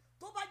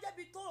 tó bá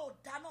jẹ́bi tó ò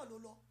dá náà ló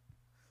lọ,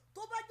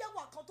 tó bá jẹ́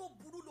wà kan tó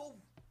burú ló wù,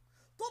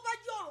 tó bá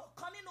jẹ́ ọ̀rọ̀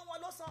kan nínú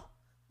wọn ló sọ,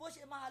 bó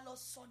ṣe máa lọ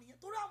sọ nìyẹn.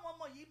 Torí àwọn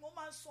ọmọ yìí mo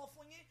máa ń sọ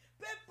fún yín,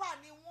 pépà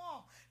ni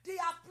wọ́n, they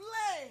are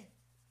plain.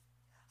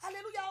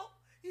 Hallelujah.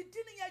 Ìdí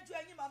nìyẹn ju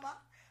ẹ̀yin màmá,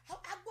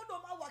 a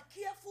gbọ́dọ̀ máa wà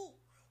careful.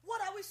 What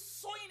are we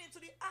sowing into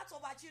the hearts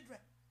of our children?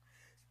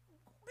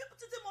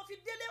 Títí mo fi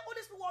délé,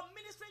 Holy Spirit was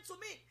ministering to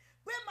me.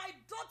 Where my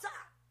daughter,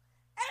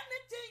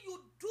 anything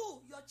you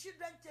do, your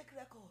children take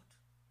record.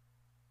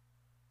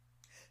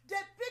 They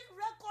pick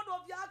record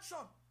of your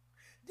action.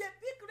 They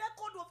pick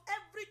record of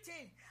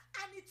everything,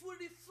 and it will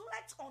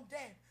reflect on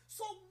them.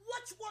 So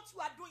watch what you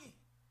are doing.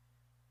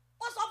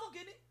 Ó sọ fún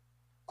kìíní,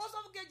 ó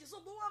sọ fún kejì, so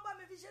gbogbo wọn bá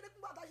mi fi ṣeré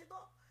nígbà tá a ṣe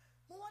tán.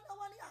 Mo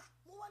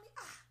wá ní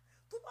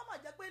tó bá máa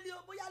jẹ́ pé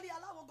bóyá lé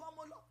aláwọ̀ gan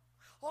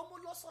ọmọ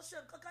lọ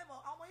sọ́ṣẹ́ nǹkan kan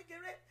mọ̀ àwọn yìí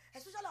kéré,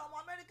 especially àwọn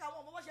Amẹ́ríkà, àwọn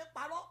ọmọ wọn ṣe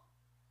parọ́.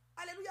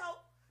 Hallelujah.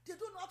 They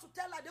don't know how to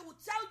tell her. They will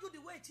tell you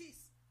the way it is.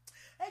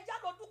 Ẹ já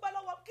lọ dúpẹ́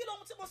lọ́wọ́, kí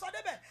lóhun tí mo sọ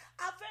débẹ̀?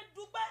 A fẹ́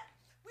dúpẹ́,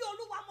 bí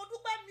Olúwa mo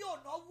dúpẹ́ mi ò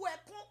náwó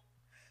ẹkún.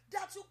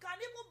 That you can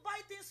even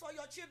buy things for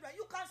your children.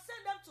 You can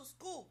send them to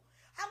school.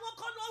 Àwọn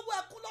kan náwó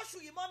ẹkún lóṣù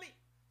yìí mọ́mì.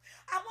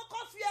 Àwọn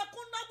kan fi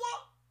ẹkún náwó.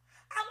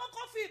 Àwọn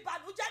kan fi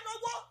ìbànújẹ́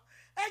náwó.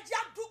 Ẹ já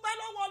dúpẹ́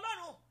lọ́wọ́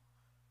Ọlọ́run.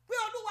 Pé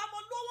Olúwa mo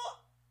lówó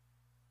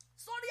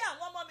sórí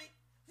àwọn ọmọ mi.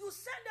 You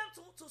send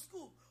them to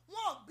school.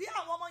 Wọ́n ò gbé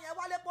àwọn ọmọ yẹn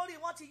wálé pórí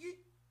wọ́n ti yí.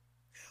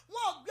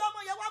 Wọ́n ò gbé ọmọ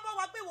yẹn wá bọ́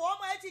wa pé wọ́n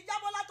ọmọ yẹn ti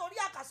jábọ́ látòrí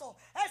àkàsọ̀,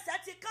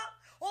 ẹsẹ̀ ti kán,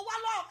 ó wá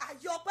lọ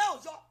àyè ọpẹ́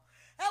òjọ́.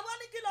 Ẹ wá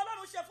ní kí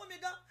lọ́lọ́run ṣe fún mi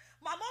gan.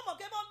 Màmá ọmọ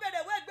kí wọ́n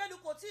bẹ̀rẹ̀ ìwé ìgbélu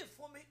kò tí ì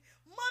fún mi.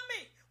 Mommy,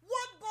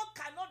 what God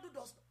cannot do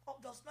does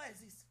not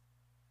exist.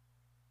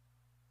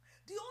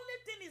 The only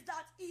thing is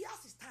that he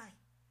has his time.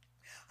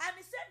 And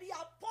he said the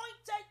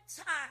appointed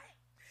time.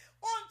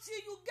 Until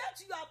you get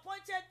to your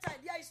appointed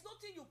time, there is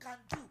nothing you can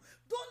do.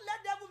 Don't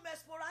let them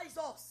mesmerize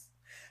us.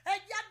 Ẹ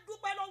jẹ́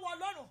dúpẹ́ lọ́wọ́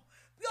Ọlọ́run.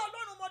 Bí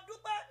Ọlọ́run mo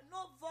dúpẹ́,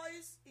 no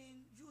voice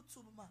in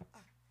YouTube ma.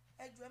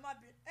 Ẹjọ́ ẹ má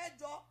bí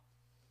ẹjọ́.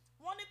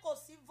 Wọ́n ní kò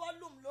sí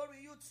volume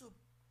lórí YouTube.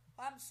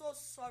 I'm so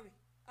sorry.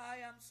 I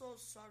am so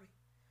sorry.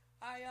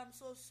 I am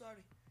so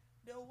sorry.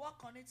 They will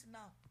work on it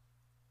now.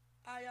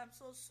 I am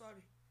so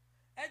sorry.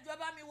 Ẹjọ́ ẹ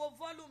bá mi wo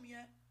volume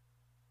yẹn.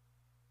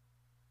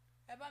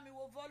 Ẹ bá mi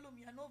wo volume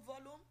yẹn, no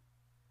volume.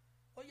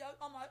 Ó yá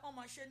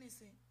ọmọ ṣe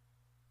nísìn.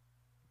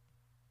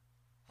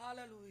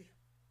 Hallelujah.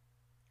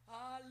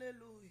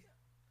 Hallelujah.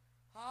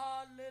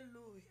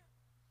 Hallelujah.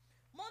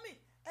 Mommy,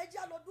 ẹ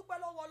jẹ́ lọ dúpẹ́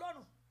lọ́wọ́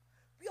Ọlọ́run.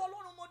 Bí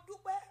Ọlọ́run mo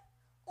dúpẹ́,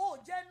 ó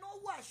jẹ́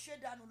náwó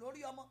àṣedànù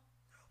lórí ọmọ.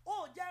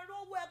 Ó jẹ́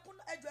rówó ẹkún,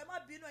 ẹjọ́ ẹ má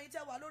bínú ẹ̀yin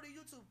tẹ́ wà lórí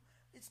YouTube.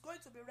 It's going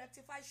to be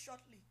rectified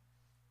shortly.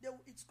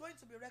 It's going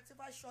to be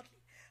rectified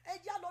shortly. Ẹ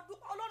jẹ́ lọ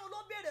dúpẹ́, Ọlọ́run ló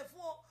béèrè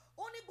fún ọ.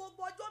 Ó ní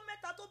gbogbo ọjọ́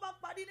mẹ́ta tó bá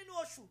parí nínú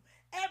oṣù,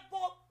 ẹbọ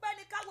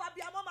pẹ́ni káwa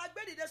bí amọ́ máa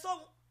gbé dìde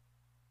sóhun.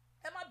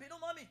 Ẹ má bínú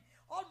mommy.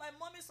 All my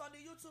mommies on the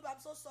YouTube, I'm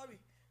so sorry.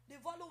 The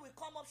volume will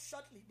come up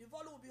shortly. The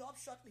volume will be up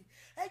shortly.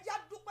 Ẹ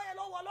jẹ́ dúpẹ́ yẹn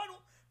lọ́wọ́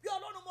Ọlọ́run. Bí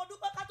Ọlọ́run mo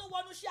dúpẹ́ ká tó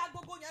wọnú sí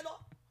agogo yẹn lọ.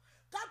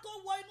 Ká tó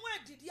wọ inú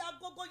èdìdí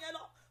agogo yẹn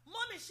lọ.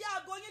 Mommy, ṣé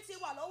aago yín ti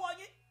wà lọ́wọ́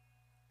yín?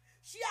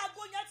 Ṣé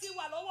aago yẹn ti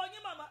wà lọ́wọ́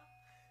yín màmá?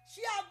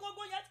 ṣí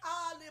agogo yẹn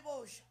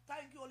alebosh.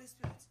 Thank you, Holy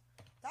Spirit.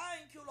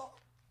 Thank you, Lord.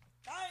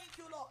 Thank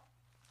you, Lord.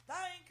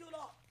 Thank you,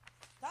 Lord.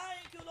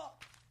 Thank you, Lord.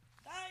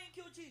 Thank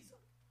you,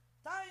 Jesus.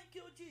 Thank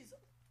you, Jesus.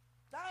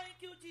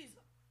 Thank you,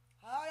 Jesus.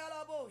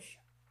 Hayalabosh.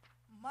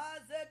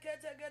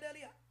 Mazekete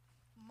gedelia.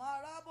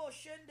 Marabo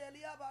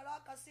shendelia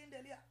baraka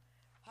sindelia.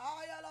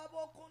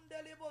 Hayalabo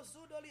kundelibo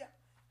zudolia.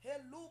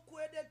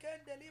 Helukwede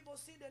kendelibo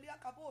sindelia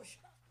kabosha.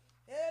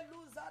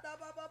 Eluzada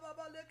baba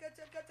baba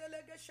lekete kete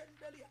lege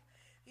shendelia.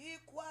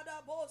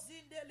 Ikwada bo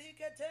zindeli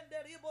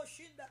ketende ribo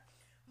shinda.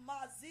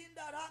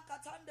 Mazinda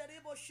rakatande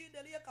ribo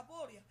shindelia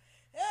kaboria.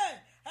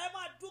 Ẹ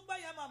máa dúpẹ́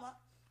yẹn màmá.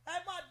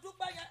 Ẹ máa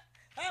dúpẹ́ yẹn.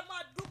 Ẹ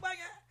máa dúpẹ́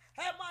yẹn.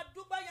 Ẹ máa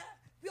dúpẹ́ yẹn.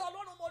 Bí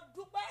Ọlọ́run mo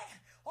dúpẹ́.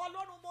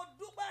 Ọlọ́run mo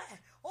dúpẹ́.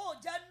 Ó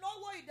jẹ́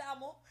náwó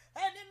ìdààmú.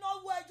 Ẹni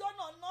náwó ẹjọ́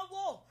náà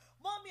náwó.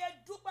 Mọ́mí ẹ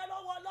dúpẹ́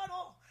lọ́wọ́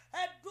Ọlọ́run.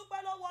 Ẹ dúpẹ́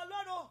lọ́wọ́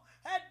Ọlọ́run.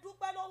 Ẹ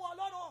dúpẹ́ lọ́wọ́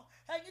Ọlọ́run.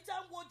 Ẹ̀yin tẹ́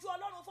ń wojú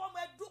Ọlọ́run fọ́mọ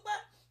ẹ dúpẹ́.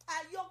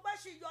 Àyè ọpẹ́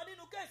sì yọ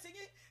nínú kéèsì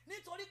yín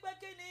nítorí pé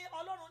kí ni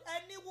Ọlọ́run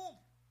ẹni wù.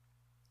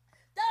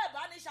 Tẹ́ ẹ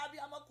bá ní ṣàbí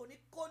àmọ́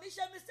kò ní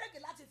ṣe mistake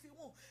láti fi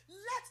wù.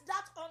 Let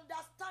that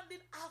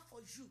understanding have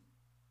for you.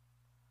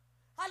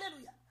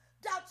 Hallelujah.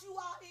 That you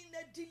are in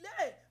a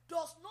delay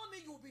does not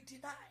mean you will be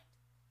denied.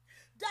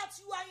 That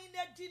you are in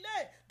a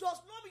delay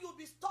does not mean you will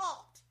be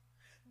stopped.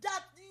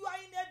 That you are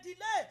in a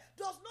delay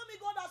does not mean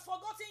God has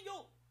forgotten you.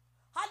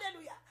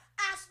 Hallelujah.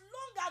 As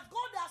long as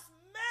God has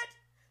made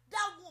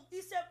that womb,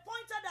 it's a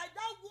pointer that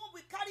womb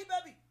will carry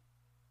baby.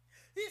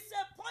 It's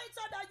a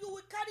pointer that you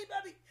will carry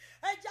baby.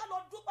 Ẹ jẹ́ lọ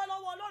dúpẹ́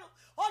lọ́wọ́ Ọlọ́run.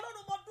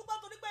 Ọlọ́run mo dúpẹ́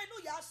torí pé inú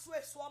ìyá so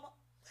èso ọmọ.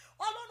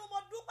 Ọlọ́run mo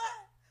dúpẹ́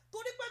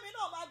torí pé mi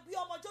náà máa gbé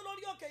ọmọ jó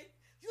lórí òkè.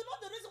 You know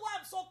the reason why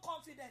I'm so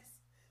confident.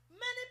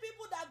 Many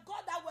people that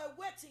God that were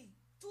waiting,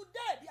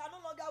 today they are no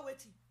longer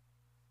waiting.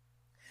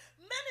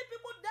 Many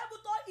people devil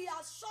thought he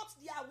has shut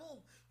their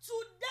womb.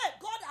 Today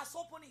God has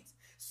opened it.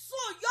 So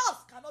yours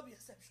cannot be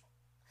exception.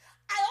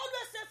 I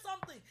always say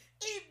something.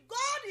 If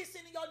God is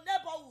in your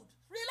neighborhood,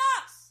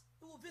 relax.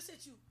 He will visit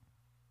you.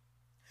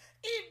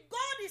 If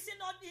God is in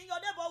your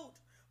neighborhood,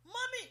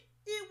 mommy,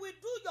 he will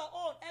do your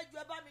own.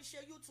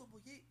 YouTube.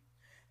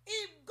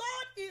 If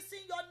God is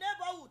in your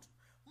neighborhood,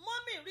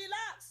 mommy,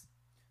 relax.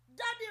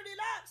 Daddy,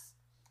 relax.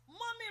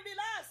 Mommy,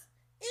 relax.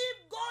 If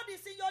God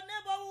is in your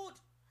neighborhood,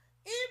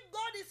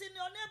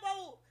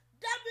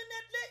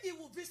 definitely he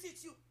will visit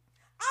you.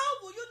 How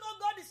will you know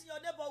God is in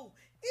your neighborhood?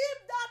 If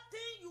that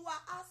thing you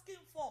are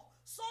asking for,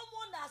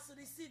 someone has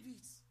received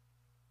it.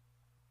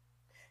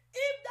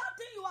 If that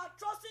thing you are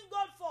trusting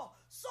God for,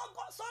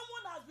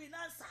 someone has been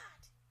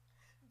answered,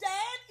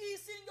 then he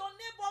is in your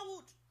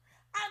neighborhood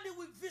and he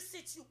will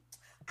visit you.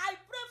 I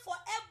pray for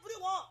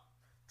everyone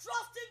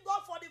trusting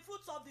God for the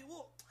fruits of the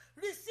womb.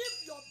 Receive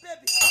your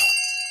baby.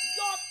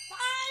 Your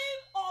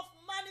time of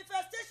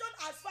manifestation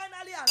has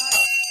finally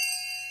arrived.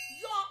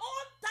 Your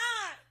own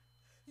time,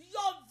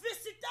 your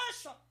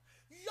visitation,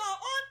 your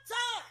own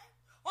time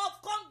of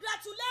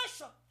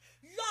congratulation,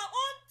 your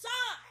own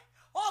time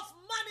of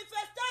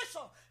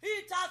manifestation,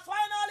 it has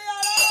finally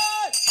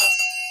arrived.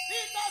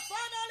 It has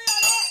finally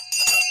arrived.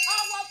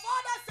 Our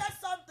Father said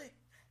something.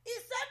 He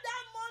said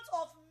that month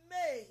of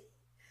May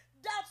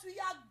that we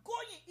are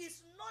going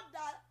is not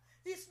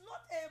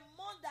a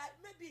month that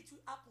maybe it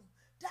will happen.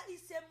 That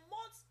is a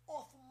month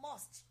of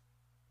must.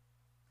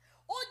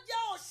 Ó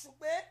jẹ́ oṣù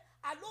pé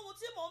àlóhun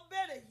tí mò ń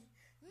bèrè yìí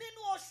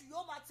nínú oṣù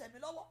yóò máa tẹ̀ mí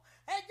lọ́wọ́.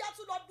 Ẹ jẹ́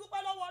tún lọ dúpẹ́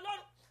lọ́wọ́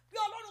Ọlọ́run. Bí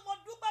Ọlọ́run mo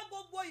dúpẹ́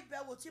gbogbo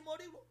ìbẹ̀wò tí mo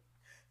rí wò.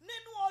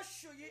 Nínú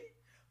oṣù yìí,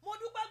 mo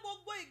dúpẹ́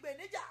gbogbo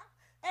ìgbèníjà.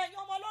 Ẹ̀yin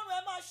ọmọ Ọlọ́run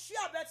ẹ máa ṣí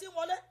àbẹ́tí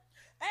wọlé.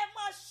 Ẹ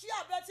máa ṣí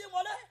àbẹ́tí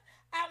wọlé.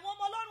 Àwọn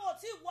ọmọ Ọlọ́run ò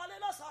tí ì wọlé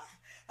lọ́sàn-án.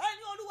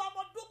 Ẹ̀yin Olúwa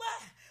mo dúpẹ́.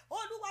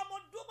 Olúwa mo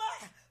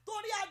dúpẹ́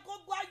torí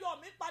agogo ayọ̀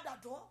mi padà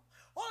dùn.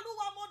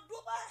 Olúwa mo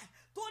dúpẹ́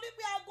torí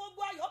pé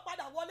agogo ayọ̀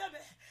padà wọlé mi.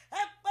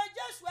 Ẹ pé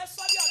Jésù ẹ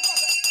sọ bí àdúrà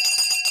rẹ.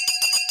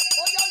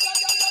 Oya.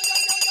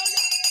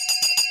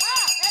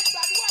 Ẹ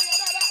gbàdúrà yẹn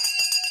dáadáa.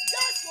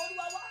 Jésù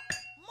Olúwa wa.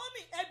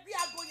 Mọ́mì ẹ bí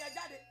ago yẹn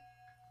jáde.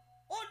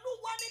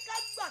 Olúwa ní ká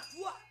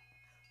gbàdúrà.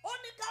 Ó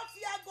ní ká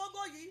fi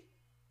agogo yìí.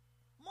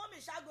 Mọ́mì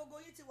ṣàgogo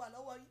yìí ti wà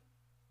lọ́wọ́ yìí.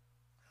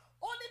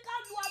 Ó ní ká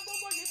lu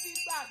agogo yìí fi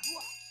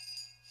gbàdúrà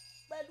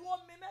pẹ̀lú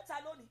omi mẹ́ta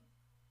lónìí.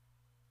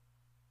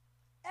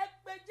 Ẹ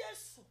pé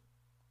Jésù.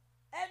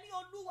 Ẹni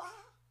Olúwa,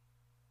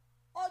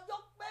 ọjọ́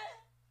pé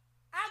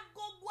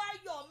agogo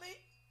ayọ̀ mi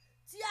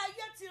tí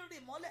ayé ti rì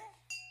mọ́lẹ̀,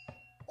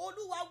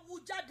 Olúwa wú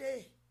jáde.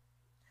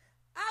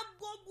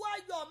 Agogo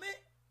ayọ̀ mi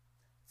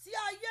tí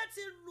ayé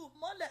ti lù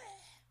mọ́lẹ̀,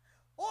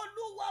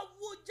 Olúwa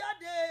wú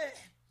jáde.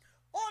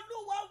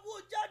 Olúwa wú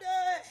jáde.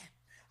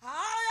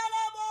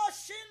 Ayalabo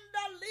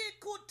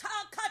shindaliku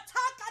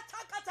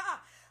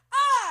takata.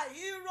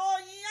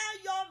 Ìròyìn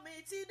ayọ̀ mi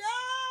ti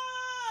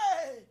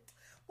dé.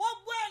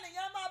 Gbogbo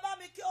ènìyàn máa bá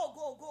mi kí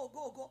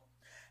ògo.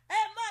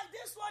 Amen.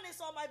 This one is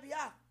on my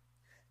behalf.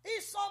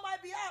 It's on my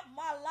behalf.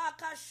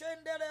 Malaka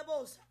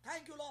shenderebos.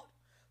 Thank you, Lord.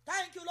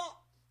 Thank you, Lord.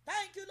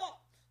 Thank you, Lord.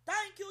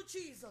 Thank you,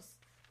 Jesus.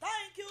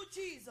 Thank you,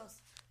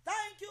 Jesus.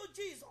 Thank you,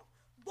 Jesus.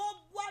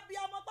 Gbogbo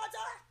abiyamọ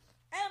pátá,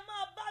 ẹ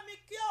máa bá mi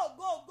kí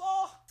ògo.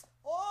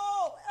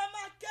 Oh, ẹ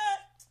máa ké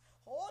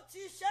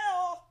ti ṣe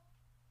o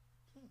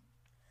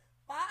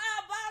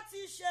bàbá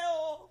ti ṣe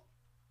o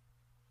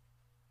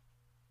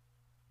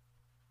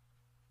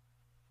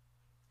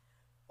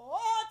ó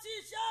ti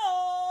ṣe o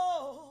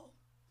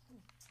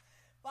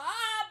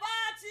bàbá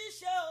ti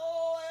ṣe o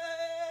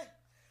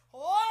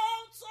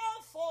ohun tó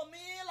fò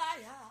mí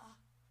láyà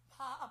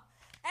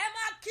ẹ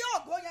máa kí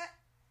ògo yẹn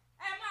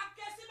ẹ máa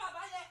ké sí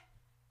bàbá yẹn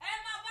ẹ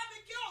máa bá mi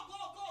kí ògo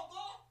ògo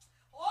ògo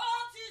ó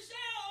ti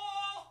ṣe o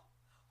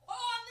ó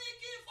ní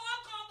kí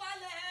fọkàn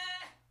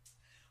balẹ̀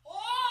ó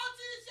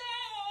ti ṣe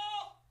o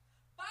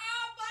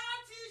bàbá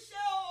ti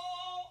ṣe o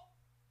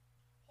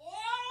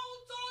ohun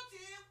tó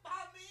ti pa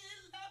mí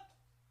lẹ́kùn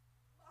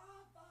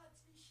bàbá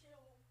ti ṣe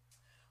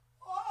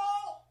o ó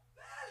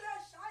bẹ́ẹ̀ lè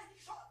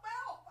ṣàìṣọpẹ́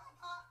ò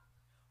bàbá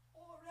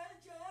ọ̀rẹ́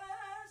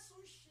Jésù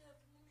ṣe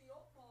fún mi ó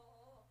pọ̀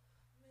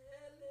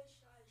bẹ́ẹ̀ lè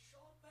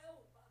ṣàìṣọpẹ́ ò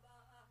bàbá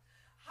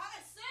I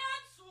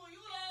said to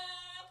you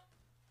Lord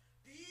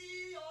be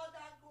all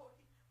that glory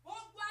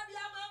gbogbo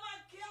abiyamọ ẹ máa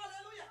kí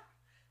hallelujah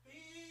be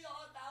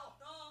all that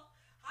honor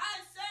I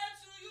said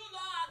to you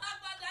Lord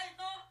alágbádá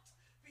iná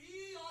be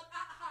all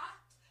that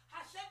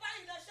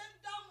àṣebáyìí lè ṣe ń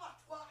dáhùn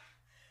àtúwà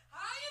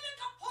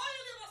ayílíkà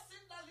pọ́ìlì lọ sí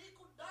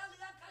ìdálíkù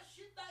dálíà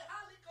kàṣídà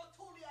ìhálíkà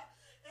túlíà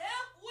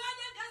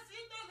èkúwádé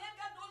gàzíndà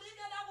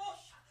lẹ́gàdọ́lígà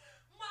dàbọ̀ṣà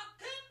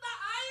màkínda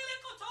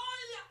ayílíkà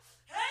tọ́ìlìà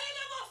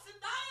èyílíkà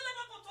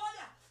sídáìlíkà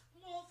kòtọ́ìlìà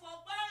mo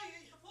fọgbẹ́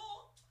yìí fún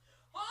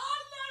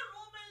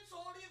ọlọ́run mi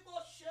torí bó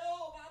ṣe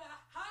ó bàbá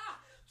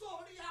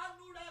torí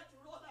àánú rẹ̀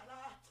dúró dára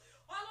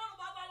ọlọ́run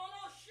bàbá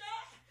lọ́lọ́ ṣe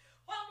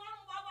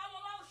ọlọ́run bàbá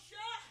lọ́lọ́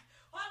ṣe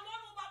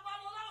ọlọ́run bàbá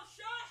lọ́lọ́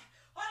ṣe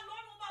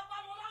ọlọ́run bàbá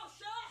lọ́lọ́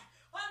ṣe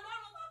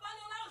ọlọ́run bàbá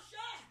lọ́lọ́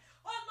ṣe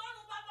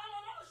ọlọ́run bàbá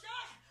lọ́lọ́ ṣe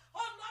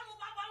ọlọ́run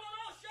bàbá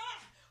lọ́lọ́ ṣe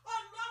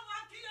ọlọ́run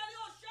akínyẹlé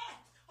ó ṣe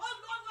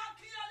ọlọ́run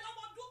akínyẹlé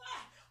ọmọ dúpẹ́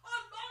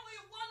ọlọ́run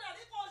ìwọlẹ̀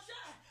rí kò ṣe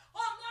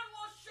ọlọ́run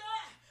ó ṣe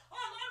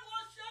ọlọ́run ó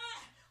ṣe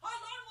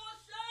ọlọ́run ó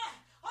ṣe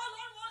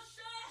ọlọ́run ó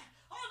ṣe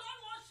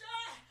ọlọ́run ó ṣe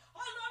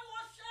ọlọ́run ó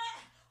ṣe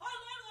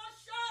ọlọ́run ó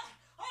ṣe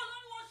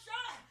ọlọ́run ó ṣe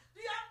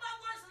the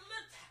embargo is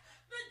lifted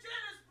the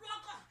chain is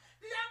broken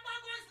the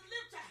embargo is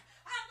lifted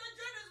and the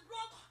chain is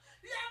broken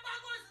the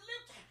embargo is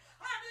lifted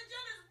and the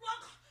chain is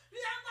broken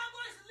the embargo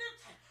is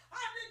lifted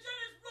and the chain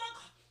is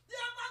broken the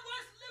embargo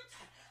is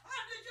lifted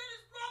and the chain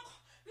is broken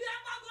the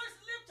embargo is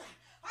lifted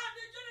and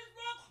the chain is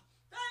broken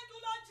thank you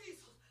Lord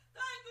Jesus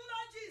thank you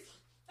Lord Jesus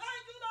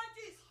thank you Lord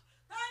Jesus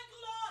thank you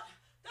Lord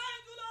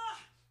thank you Lord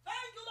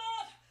thank you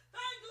Lord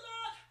thank you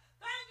Lord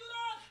thank you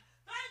Lord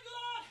thank you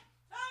Lord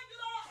thank you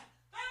Lord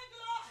thank you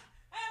Lord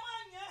ẹ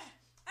máa yẹn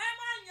ẹ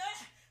máa yẹn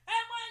ẹ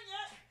máa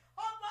yẹn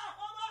ọba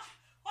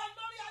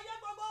olórí ayé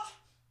gbogbo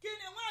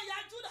kìnìún ẹ̀yà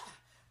Júdà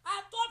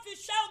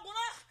àtọ́fiṣẹ́ ogun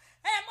náà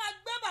ẹ máa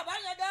gbé bàbá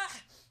yẹn ga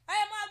ẹ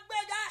máa gbé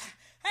ga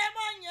ẹ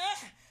máa yẹn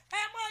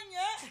ẹ máa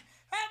yẹn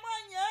ẹ máa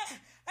yẹn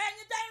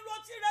ẹ̀yin tẹ́ ń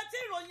retí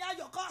ìròyìn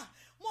ayọ̀ kan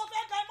mo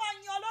fẹ́ ká ẹ máa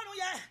yin ọlọ́run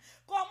yẹn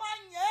kó máa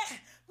yẹn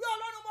bí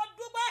ọlọ́run mo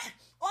dúpẹ́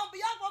on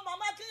behalf of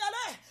Mama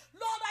Akinyele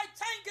Lord I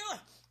thank you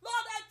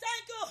Lord I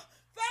thank you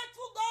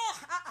faithful God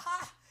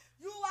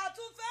you are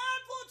too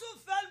faithful to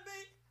fail me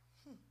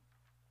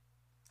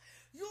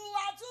you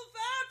are too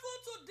faithful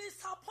to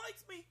disappoint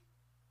me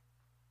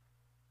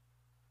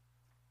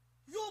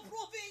you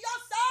proving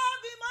yourself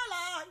in my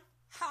life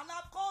and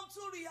I've come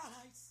to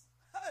realize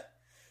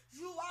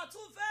you are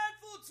too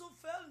faithful to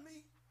fail me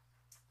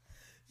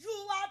you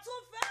are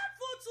too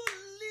faithful to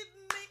leave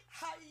me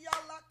you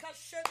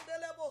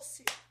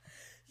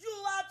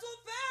are too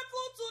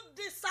faithful to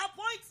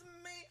disappoint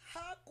me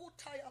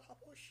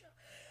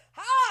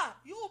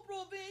you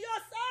proving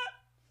yourself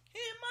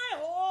in my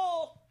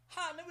home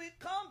and we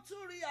come to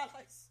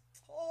realize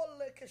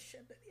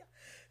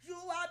you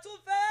are too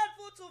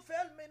faithful to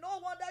fail me. No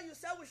wonder you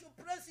said we should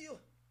praise you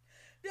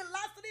the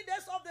last 3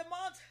 days of the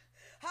month.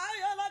 You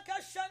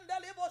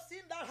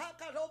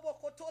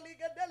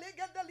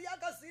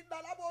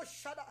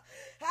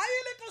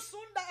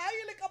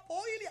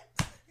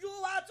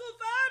are too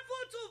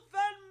faithful to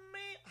fail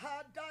me.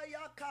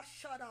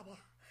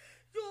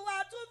 You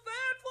are too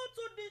faithful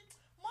to the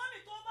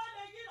money tó bá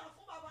lè yíra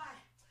fún bàbá ẹ̀.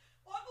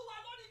 Olúwa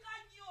ló ní ká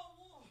yìn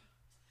òun.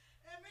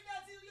 Èmi náà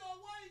ti rí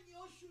ọwọ́ ìyìn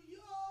oṣù yìí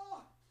o.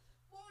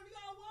 Mo rí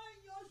ọwọ́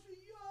ìyìn oṣù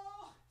yìí o.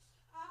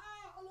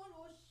 Ọlọ́run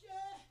ó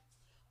ṣe.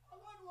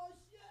 Ọlọ́run ó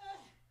ṣe.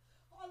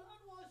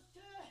 Ọlọ́run ó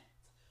ṣe.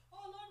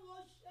 Ọlọ́run ó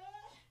ṣe.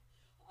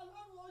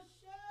 Ọlọ́run ó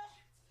ṣe.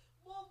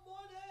 Mo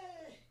mọ̀rẹ́.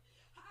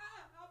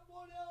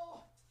 Amọ̀rẹ́ o.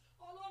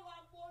 Ọlọ́run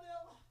amọ̀rẹ́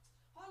o.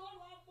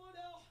 Ọlọ́run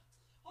amọ̀rẹ́ o.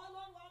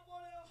 Ọlọ́run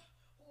amọ̀rẹ́ o.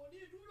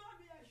 Òní dúró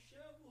mi ẹ̀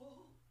ṣe wò.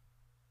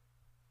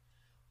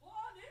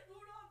 Òní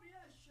dúró mi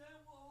ẹ̀ ṣe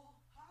wò.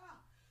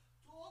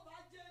 Tó bá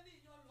jẹ́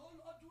ènìyàn ló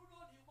lọ dúró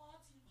ni wọ́n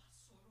ti máa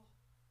sọ̀rọ̀.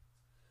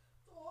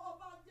 Tó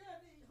bá jẹ́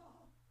ènìyàn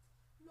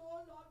ló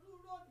lọ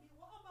dúró ni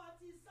wọ́n máa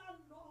ti sá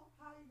lọ.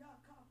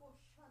 Àyàká bó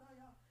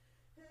ṣàlàyé.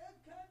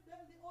 Èkéńdé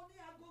oní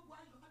agogo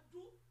ayọ̀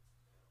adún.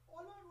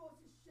 Ọlọ́run ò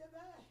sì ṣe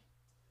bẹ́ẹ̀.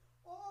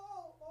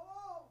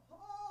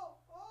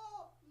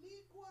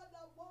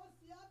 Liquada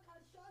bosia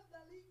kashanda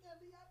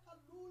ligelia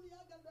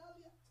kalulia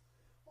gadalia.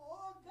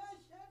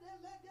 Gashede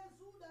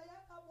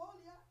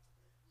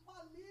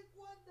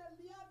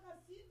Malikuendelia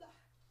casida.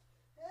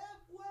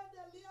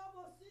 Ekuendelia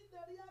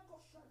bosindelia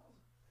coshana.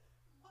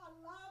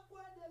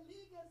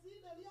 Malakuendelia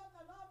sindelia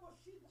canabo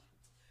shida.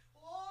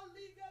 Oh,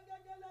 liga.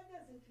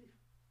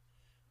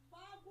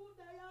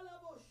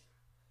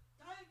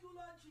 Thank you,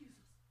 Lord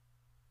Jesus.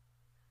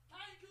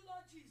 Thank you,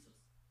 Lord Jesus.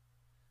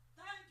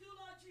 Thank you,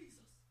 Lord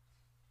Jesus.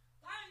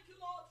 Thank you,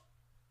 Lord.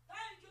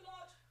 Thank you,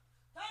 Lord.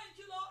 Thank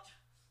you, Lord.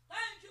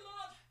 Thank you,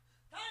 Lord.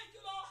 Thank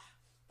you, Lord.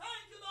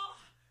 Thank you, Lord.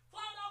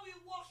 Father, we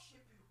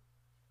worship you.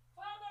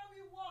 Father, we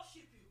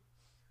worship you.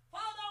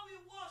 Father, we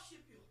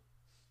worship you.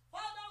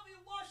 Father, we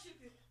worship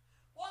you.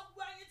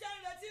 Gbogbo ẹ̀yin tẹ́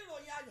ń retí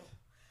ìròyìn ayọ̀,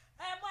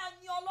 ẹ máa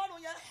yin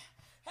Ọlọ́run yẹn.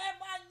 Ẹ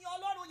máa yin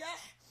Ọlọ́run yẹn.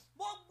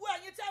 Gbogbo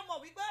ẹ̀yin tẹ́ mọ̀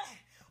wípé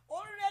ó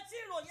ń retí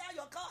ìròyìn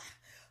ayọ̀ kan.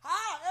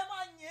 Ẹ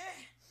máa yìn.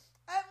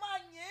 Ẹ máa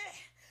yìn.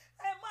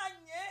 Ẹ máa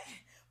yìn.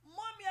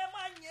 Mọ́mí ẹ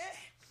máa yìn.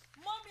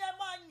 Mọ́mí ẹ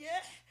máa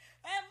yìn.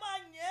 Ẹ máa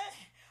yìn.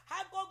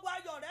 Agogo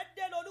ayọ̀ rẹ̀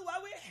dé l'Olúwa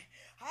wí.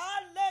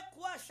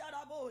 Alẹ́kùn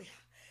àṣàràbòyà.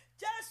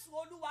 Jésù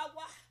Olúwa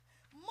wa.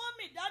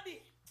 Mọ́mí dádì,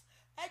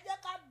 ẹ jẹ́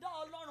ká dá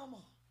Ọlọ́run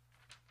mọ̀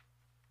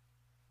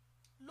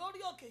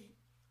lórí òkè yìí.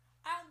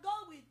 And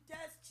God will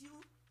test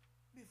you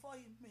before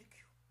he make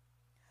you.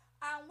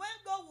 And when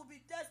God will be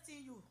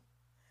testing you,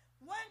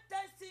 when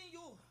testing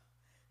you,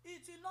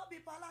 it will not be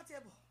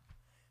palatable.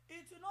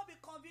 It will not be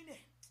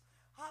convenient.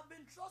 I've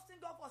been trusting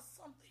God for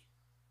something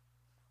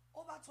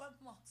over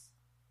 12 months.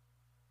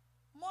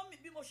 Mommy,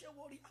 bí mo ṣe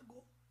wo orí aago,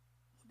 mo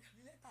dẹ̀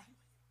rí lẹ́tà yìí.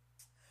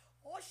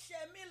 Ó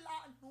ṣe mí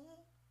lánàá.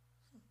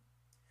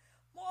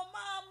 Mo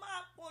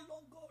máa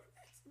polongo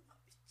rẹ̀ tí màá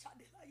fi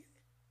jáde láyé.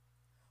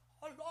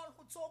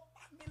 Ọlọ́run tó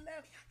pa mí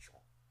lẹ́rìn àjò.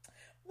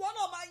 Wọ́n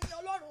náà máa yin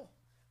Ọlọ́run.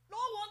 No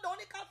wonder ó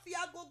ní ká fi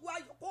agogo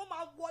ayọ̀ kó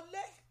máa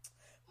wọlé.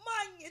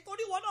 Máa yìn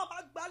torí wọ́n náà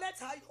máa gba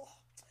lẹ́tà ayọ̀.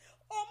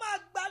 Ó máa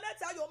gba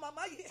lẹ́tà ayọ̀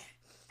màmá yìí.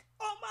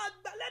 Ó máa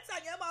gba lẹ́tà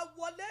yẹn máa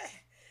wọlé.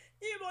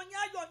 Ìròyìn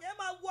ayọ̀ yẹn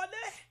máa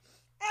wọlé.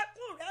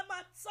 Ẹkún rẹ̀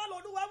máa tán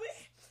l'Olúwa wí.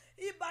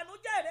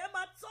 Ìbànújẹ́ rẹ̀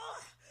máa tán.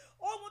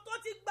 Ohun tó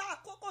ti gba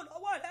àkókò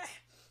lọ́wọ́ rẹ̀.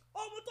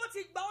 Ohun tó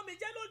ti gba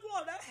omijé lójú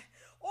rẹ̀.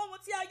 Ohun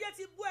tí ayé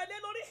ti bú ẹ lé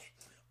lórí.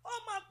 Ó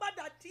máa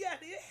padà di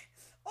ẹ̀rí.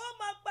 Ó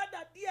máa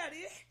padà di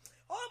ẹ̀rí.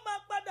 Ó máa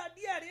padà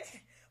di ẹ̀rí.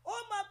 Ó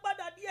máa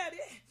padà di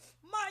ẹ̀rí.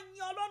 Máa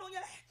yin Ọlọ́run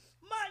yẹn.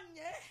 Máa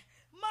yìn.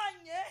 Máa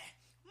yìn.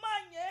 Máa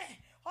yìn.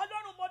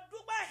 Ọlọ́run mo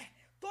dúpẹ́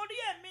torí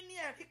èmi ni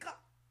ẹ̀rí kan.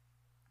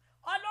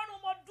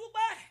 Ọlọ́run mo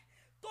dúpẹ́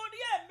torí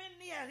èmi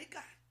ni ẹ̀rí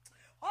kan.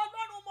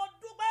 Ọlọ́run mo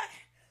dúpẹ́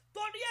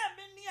torí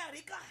èmi ni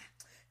ẹ̀rí kan.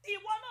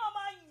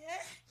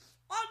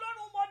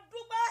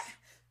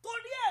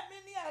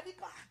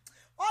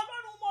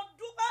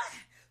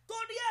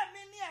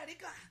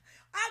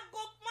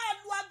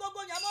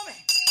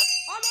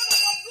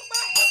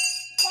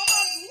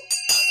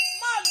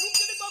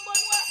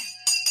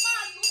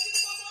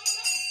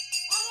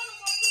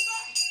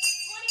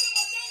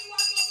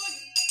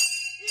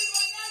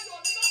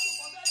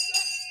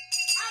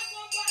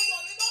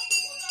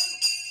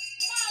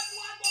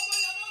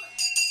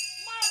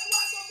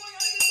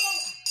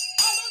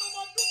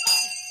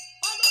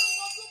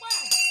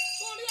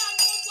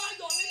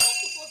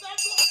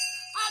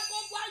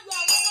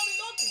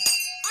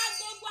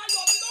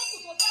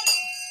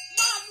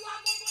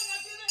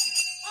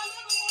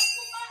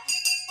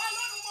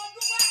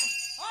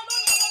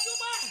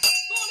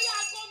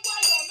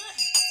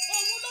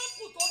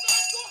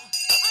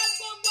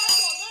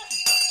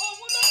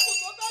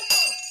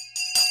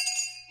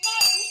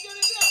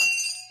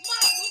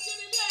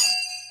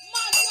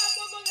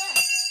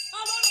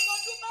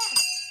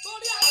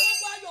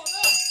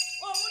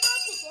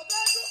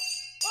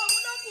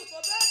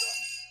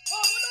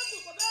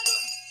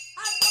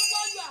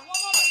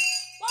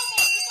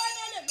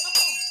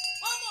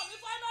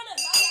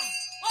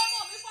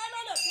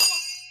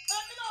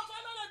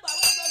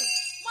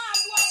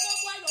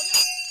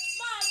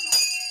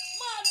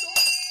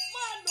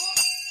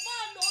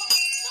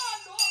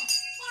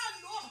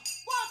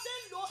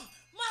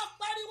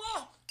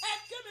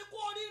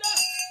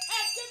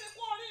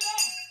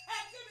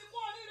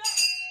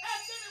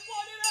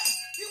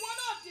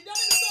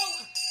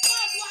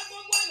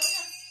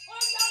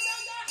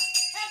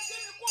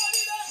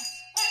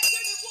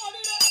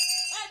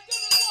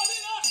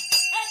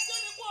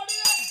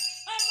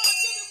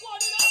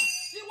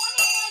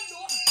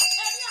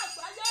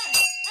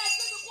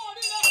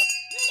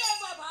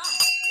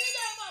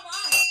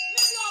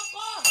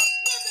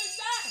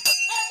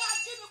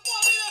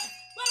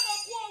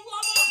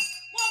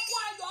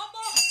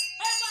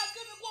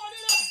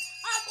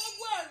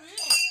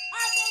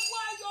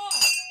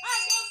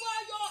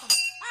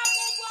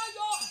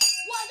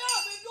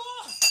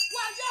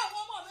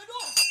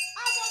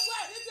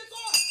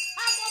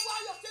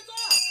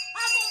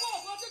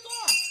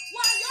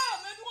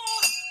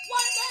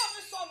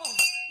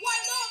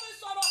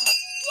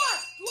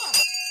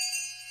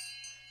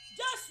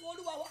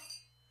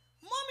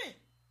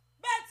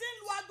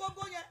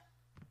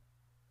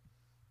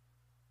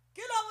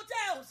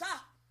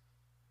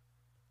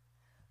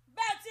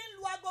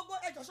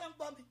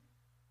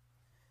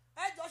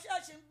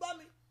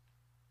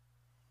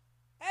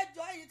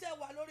 tẹ́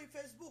wà lórí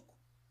Facebook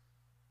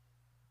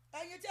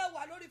ẹ̀yin tẹ́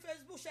wà lórí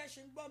Facebook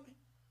ṣe ń gbọ́ mi.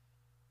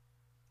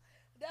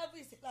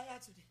 Devil is a liar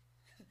today.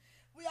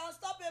 We are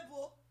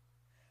unstoppable.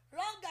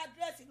 Wrong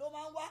address ló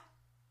máa ń wá.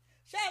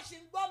 Ṣé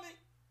ń gbọ́ mi?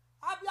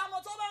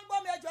 Abiyamọ tó bá ń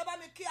gbọ́ mi ẹ jọ̀ọ́ bá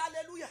mi kí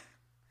hallelujah.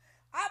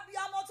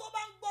 Abiyamọ tó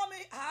bá ń gbọ́ mi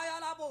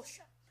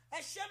ayalabosha. Ẹ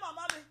ṣé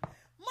màmá mi.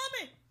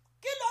 Mọ́mì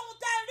kí lohun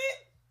tẹ́ rí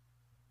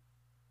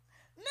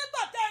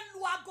nígbà tẹ́ ń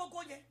lu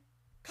agogo yẹn?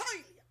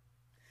 Káyìlá.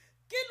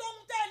 Kí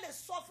lohun tẹ́ lè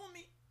sọ fún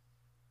mi?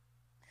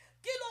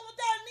 Kí lohun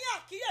tẹ́ ní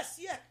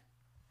àkíyèsí ẹ̀?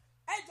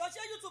 Ẹ jọ̀ọ́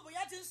ṣé YouTube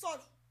yẹn ti ń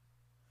sọ̀rọ̀?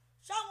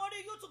 Ṣáwọn orí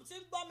YouTube ti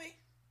ń gbọ́ mi?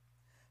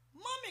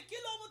 Mọ́mì kí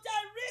lohun tẹ́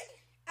rí?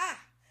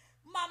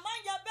 Màmá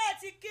yẹn bẹ́ẹ̀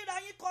ti kíra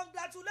yín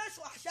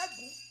congratulations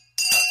àṣẹ́gun.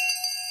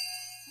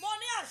 Mo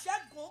ní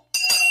àṣẹ́gun.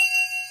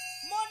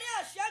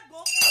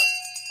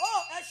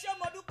 Ẹ ṣé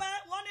mo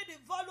dúpẹ́. Wọ́n ní the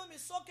volume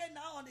is okay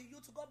now on the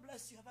YouTube. God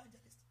bless you,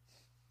 evangelist.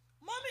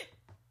 Mọ́mì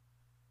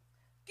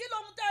kí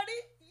lohun tẹ́ rí?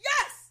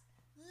 Yes!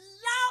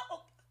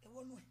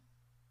 Èwo nù ẹ̀?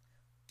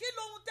 Kí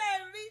lohun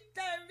tẹ́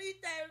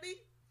rí?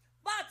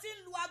 Bá a ti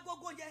ń lu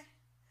agogo yẹn.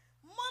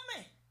 Mọ́mì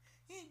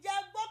ǹjẹ́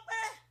gbọ́ pé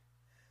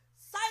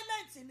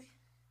silent ni?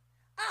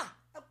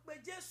 Ẹ pé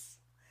Jésù.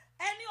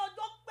 Ẹni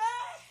ọjọ́ pé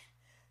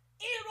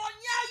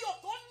ìròyìn ayọ̀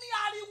tó ní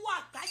ariwo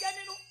àgbáyé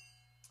nínú.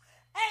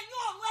 Ẹ̀yin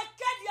ọ̀run ẹ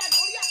kéde ẹ̀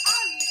lórí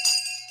àlè.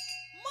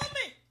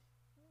 Mọ́mì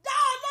dá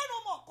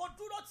Ọlọ́run mọ̀ kó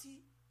dúró tì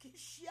kì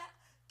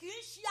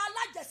í ṣe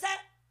alájẹsẹ́.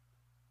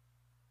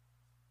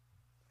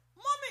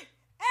 Mọ́mì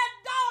ẹ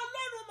dá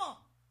Ọlọ́run mọ̀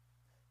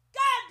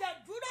kẹ́ẹ̀dẹ̀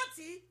dúró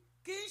tì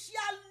kì í ṣe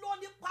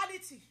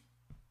alónípálítì.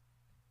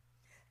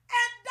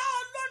 Ẹ dá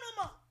Ọlọ́run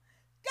mọ̀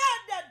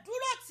kẹ́ẹ̀dẹ̀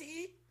dúró tì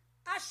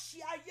á ṣe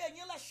ayé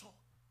yín lẹ́ṣọ̀ọ́.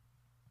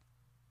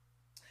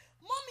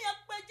 Mọ́mì ẹ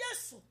pé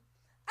Jésù.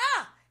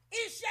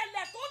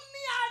 Ìṣẹ̀lẹ̀ tó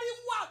ní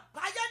ariwo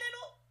àgbáyé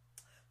nínú.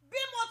 Bí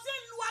mo ti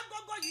ń lu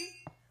agogo yìí,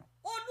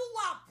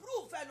 Olúwa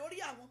approve ẹ̀ lórí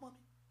àwọn ọmọ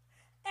mi.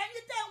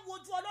 Ẹ̀yin tẹ́ ń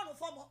wojú Ọlọ́run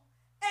fọ́mọ,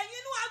 ẹ̀yin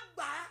inú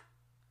àgbà.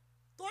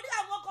 Torí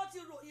àwọn kan ti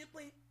ròyìn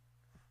pin.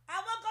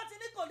 Àwọn kan ti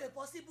ní kò lè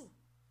possible.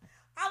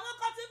 Àwọn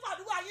kan ti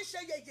fàdúrà yìí ṣe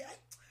yẹ̀yẹ́.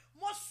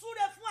 Mo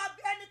súre fún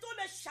ẹni tó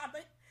lè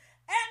ṣàmì.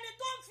 Ẹni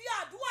tó ń fi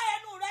àdúrà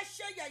ẹnu rẹ̀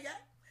ṣe yẹ̀yẹ́.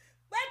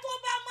 Pé tó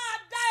bá máa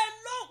dá ẹ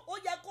lóhùn, ó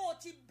yẹ kó o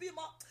ti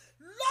bímọ.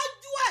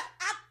 Lójú ẹ̀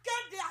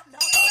akéde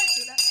announcement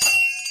rẹ̀.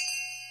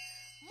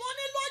 Mo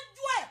ní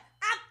lójú ẹ̀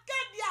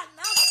akéde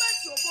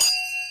announcement ògo.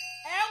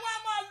 Ẹ wá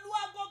máa lu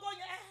agogo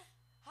yẹn.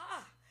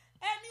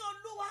 Ẹni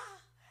Olúwa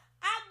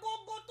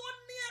agogo tó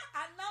ní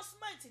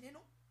announcement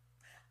nínú.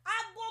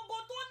 Agogo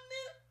tó ní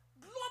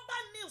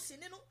global news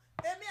nínú.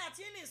 Èmi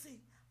àti nìsín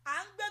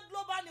à ń gbé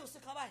global news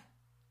kan báyìí.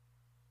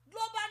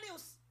 Global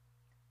news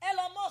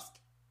Elon Musk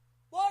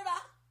ó ra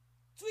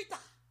Twitter.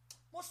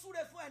 Mo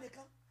súre fún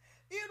ẹnìkan.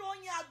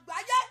 Ìròyìn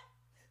àgbáyé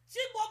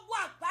tí gbogbo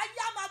àgbáyé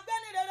á máa gbé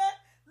ní rere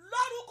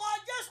lórúkọ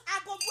Jésù.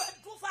 Agogo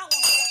ẹ̀dùn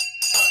fáwọn ọmọ.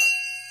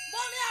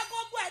 Mo ní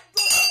agogo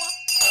ẹ̀dùn fún wọn.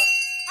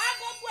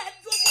 Agogo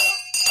ẹ̀dùn fún wọn.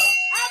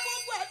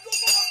 Agogo ẹ̀dùn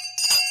fún wọn.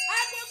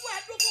 Agogo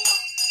ẹ̀dùn fún wọn.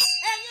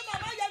 Ẹ̀yin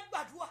màmá yẹn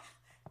gbàdúrà.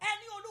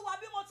 Ẹni Olúwa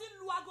bí mo ti ń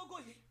lu agogo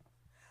yìí.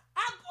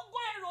 Agogo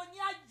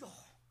ìròyìn ayọ̀.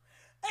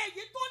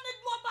 Èyí tó ní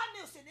global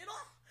news nínú.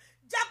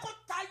 Jẹ́ kó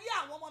tayé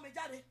àwọn ọmọ mi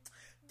jáde.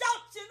 Jẹ́ ó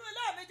tinú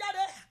ilé mi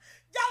jáde.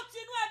 Jẹ́ ó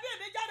tinú ẹbí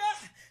mi jáde.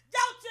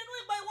 Jẹ́ ó tinú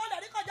ìgbà ìwọlẹ̀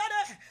rí kan jáde.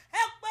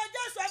 Ẹ pé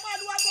Jésù ẹ máa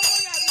lu agogo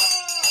yẹn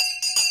àdúrà.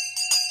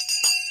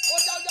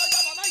 Ọjà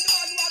màmá yìí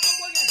máa lu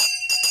agogo yẹn.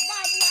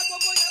 Máa lu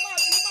agogo yẹn máa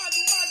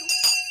lu.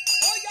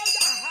 Ọjà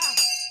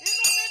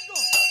inú mi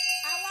dùn.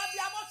 Àwọn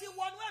abiyamọ ti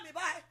wọnú ẹ̀mí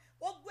báyìí.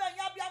 Gbogbo ẹ̀yin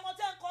abiyamọ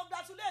tẹ́ ń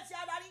congratulate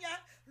ara yín yẹn.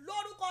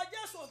 Lórúkọ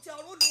Jésù ti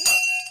ọ̀run lù ú.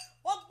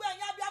 Gbogbo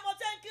ẹ̀yin abiyamọ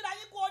tẹ́ ń kíra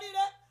yín kú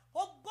oríire.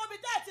 Ògbómi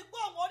tẹ́ ẹ̀ ti gbọ́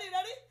òun oríire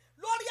rí.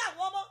 Lórí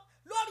àwọn ọmọ,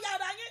 lórí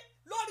ara yín,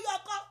 lórí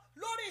ọkọ,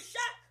 lórí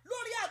iṣẹ́,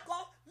 lórí ẹ̀kọ́.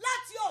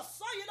 Láti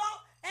ọ̀sán yìí lọ,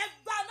 ẹ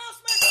gba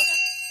announcement yẹn.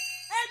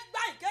 Ẹ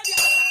gba ìkéde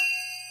àrá.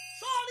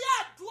 Sórí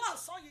àdúrà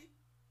ọ̀sán yìí,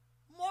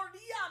 mo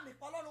rí àmì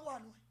pọ́lọ́run wà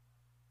nù ẹ̀.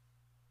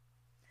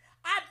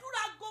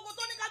 Àdúrà gbogbo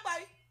tó ní kágbà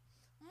yìí,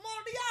 mo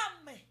rí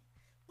àmì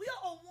pé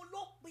òun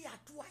ló pe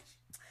àdúrà yìí.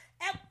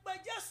 Ẹ pé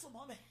Jésù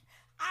mọ́ mi.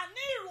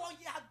 Àní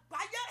ìròyìn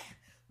àgbáyé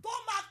tó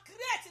máa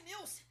create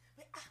news.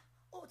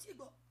 Ó ti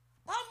gbọ́.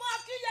 Ọmọ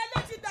Akínyẹlé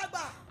ti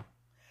dàgbà.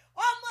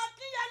 Ọmọ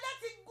Akínyẹlé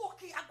ti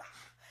gòkè àgbà.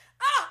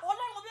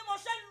 Ọlọ́run bí mo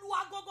ṣe ń lu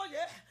agogo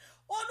yẹn.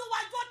 Olúwa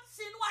jọ̀ọ́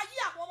tinú ayé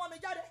àwọn ọmọ mi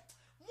jáde.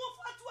 Mú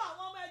fọ́tò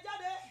àwọn ọmọ ẹ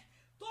jáde.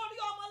 Torí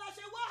ọmọ la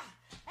ṣe wá.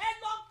 Ẹ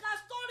lọ ka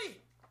story.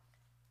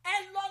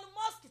 Elon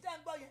Musk tẹ́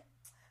ń gbọ́ yẹn.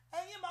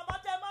 Ẹ̀yin màmá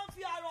tẹ́ máa ń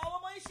fi àrò àwọn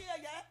ọmọ yín ṣe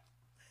ẹ̀yẹ.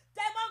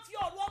 Tẹ́ máa ń fi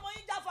ọ̀rọ̀ ọmọ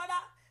yín jáfara.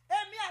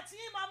 Èmi àti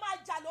yín máa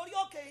jà lórí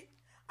òkè.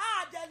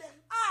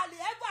 Àlè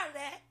ẹ̀fà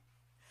rẹ̀.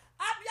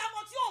 Abiyamọ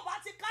tí ò bá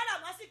ti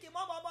káràmásìkì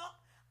mọ́mọ́mọ́.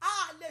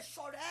 A lè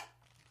ṣọ̀rẹ́.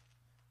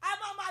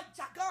 A máa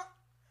jà gan.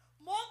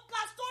 Mo ń ka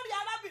story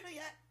arábìnrin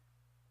yẹn.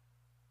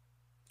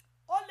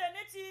 Ó lè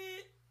ní ti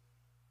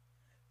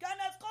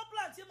Kenneth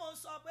Copeland tí mo ń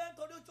sọ pé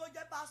nítorí tó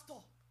jẹ́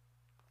pastor.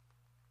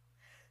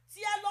 Tí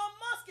Elon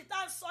Musk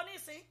tá ń sọ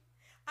nísìn.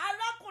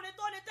 Arákùnrin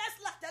tó ní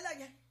Tesla tẹ́lẹ̀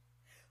yẹn.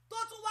 Tó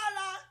tún wá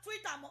ra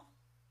Twitter mọ́.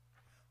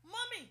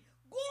 Mọ́mì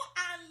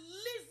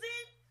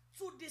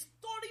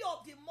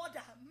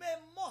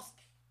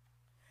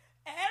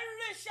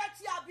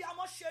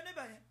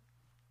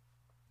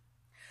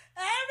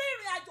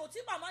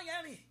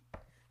yẹn rìn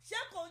ṣé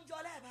kò ń jọ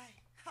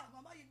lẹ́ẹ̀báyìí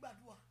màmá yìí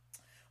gbàdúrà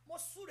mo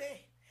súre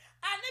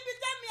àníbi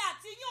tẹ́mi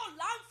àti yín ò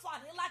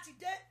láǹfààní láti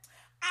dé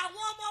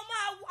àwọn ọmọ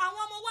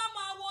wa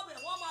máa wọ ọbẹ̀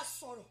wọ́n máa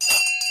sọ̀rọ̀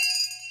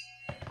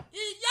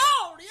ìyá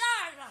ò rí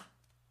àrà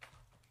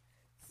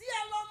tí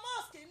Elon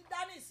Musk ń dá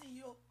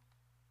nísìnyí o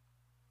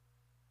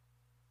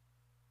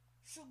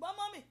ṣùgbọ́n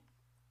mọ́mì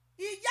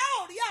ìyá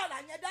ò rí àrà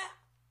yẹn dá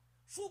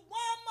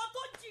ṣùgbọ́n ọmọ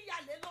tó jìyà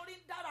lé lórí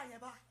ń dára yẹn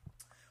bá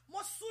mo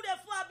súre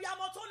fún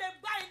abiyamọ tó lè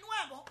gbá inú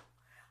ẹ̀ mọ́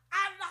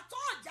àrà tó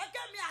jẹ́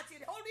kẹ́mi àti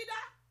rẹ̀ ó rí dá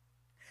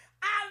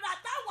àrà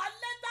táwa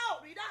lẹ́tà ò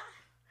rí dá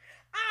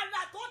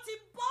àrà tó ti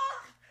bọ́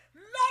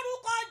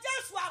lórúkọ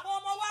Jésù àwọn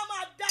ọmọ wa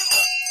máa dá.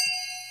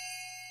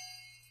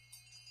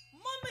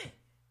 Mommy,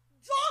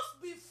 just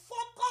be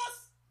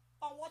focused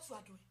on what you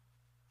are doing.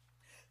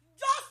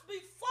 Just be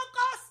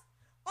focused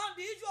on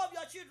the issue of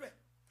your children.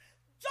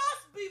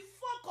 Just be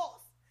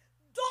focused.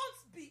 Don't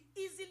be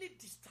easily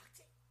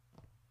distracted.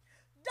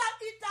 That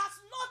it has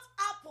not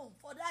happened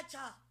for that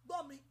child.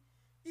 Mommy,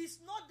 it's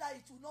not that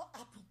it will not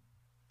happen.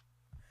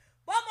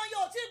 Bọ́mọ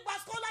yẹn ò tí gba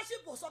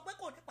scholarship ò sọ pé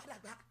kò ní padà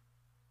gbà.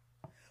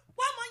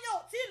 Bọ́mọ yẹn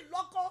ò tí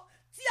lọ́kọ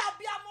tí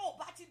abiyamọ ò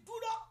bá ti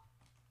dúró.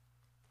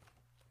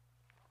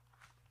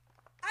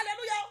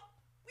 Hallelujah.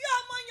 Bí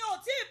ọmọ yẹn ò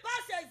tí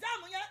pass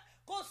exam yẹn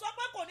kò sọ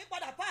pé kò ní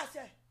padà pass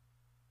ẹ̀.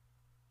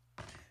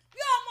 Bí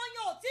ọmọ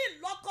yẹn ò tí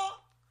lọ́kọ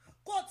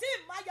kò tí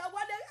máa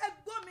wálé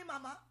ẹgbọ́n mi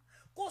màmá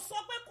kò sọ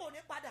pé kò ní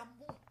padà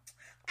mú.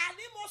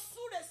 Àní mo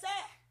súre sẹ́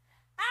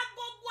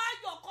agogo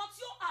ayọ̀ kan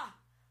tí ó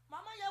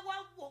màmá yẹn wá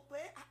wò pé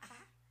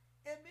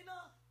èmi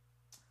náà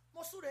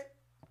mo súre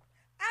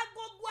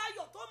agogo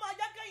ayọ̀ tó máa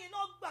jẹ́ kẹ́yìn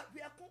náà gbàgbé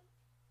ẹkún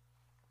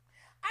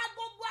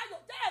agogo ayọ̀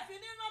tẹ́ ẹ̀ fi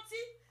ní rántí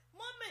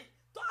mọ́mì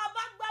tó a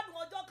bá gbádùn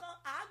ọjọ́ kan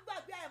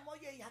gbàgbé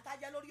àìmọye ìyà tá a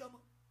jẹ lórí ọmọ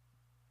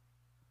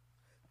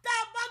tá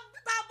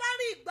a bá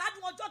rí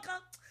ìgbádùn ọjọ́ kan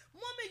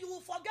mọ́mì you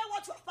will forget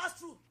what you have passed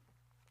through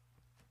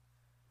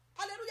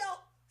hallelujah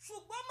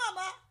ṣùgbọ́n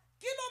màmá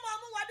kí ló máa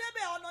mú wa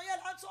débẹ̀ ọ̀nà yẹn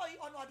láńtọ́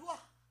ọ̀nà àdúrà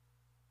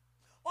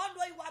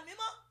ọ̀nà ìwà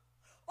mímọ́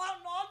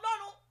ọ̀nà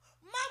Ọlọ́run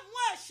má mú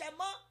ẹ̀ṣẹ̀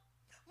mọ́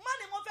má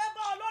ní mo fẹ́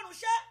bá Ọlọ́run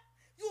ṣe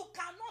you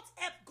cannot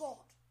help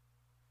God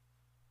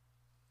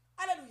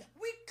hallelujah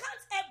we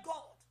can't help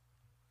God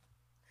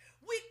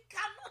we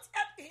cannot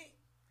help him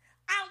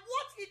and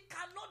what he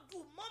cannot do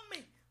mọ́mì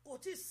kò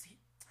tí ì sí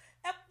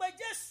ẹ pé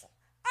Jésù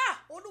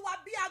Olúwa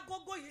bí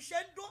agogo yìí ṣe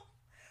ń dún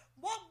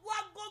gbogbo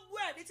agogo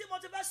ẹ̀rí tí mo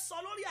ti fẹ́ sọ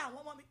lórí àwọn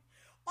ọmọ mi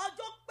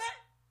ọjọ́ pé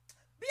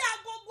bí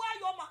agogo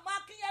ayọ̀ màmá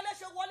Akínyẹlé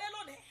ṣe wọlé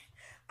lónìí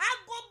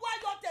agogo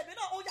ayọ̀ tèmi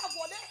náà ó yá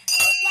wọlé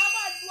wàá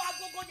máa lu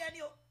agogo yẹn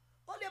ni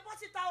ó lè bọ́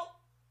síta o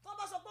tó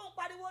bá sọ pé òun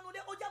pariwo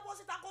nulẹ̀ ó jẹ́ bọ́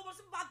síta kó bọ́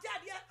sí bàtí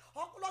adìẹ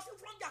ọkùn lọ sí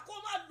fúlọ́njà kó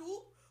máa lù ú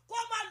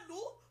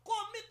kó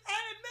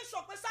make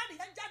sure pé sáàdì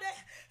yẹn ń jáde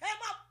ẹ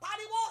máa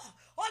pariwo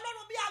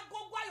Ọlọ́run bí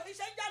agogo ayọ̀ yìí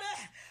ṣe ń jáde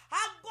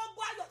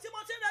agogo ayọ̀ tí mo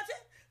ti ń retí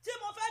tí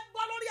mo fẹ́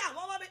gbọ́ lórí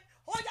àwọn ọmọ mi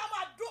ó yá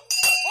máa dún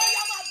ó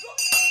yá máa dún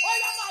ó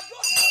yá máa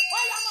dún ó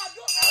yá máa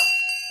dún.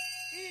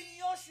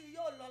 Ìyìn oṣù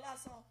yóò lọ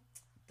lásán.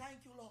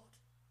 Thank you Lord,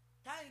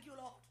 thank you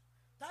Lord,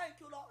 thank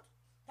you Lord,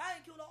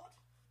 thank you Lord,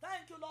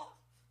 thank you Lord,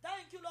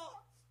 thank you Lord,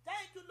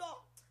 thank you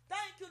Lord,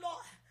 thank you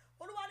Lord.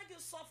 Olúwa ní kí n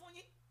sọ fún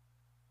yín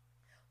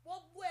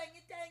gbogbo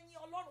ẹ̀yin tẹ́ ẹ̀yin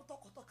Ọlọ́run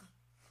tọkàntọkàn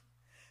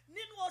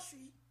nínú oṣù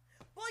yìí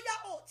bóyá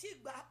ò tí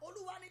gbà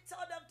Olúwa ní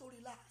tell them to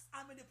relax,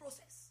 I'm in the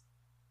process.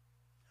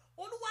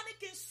 Olúwa ní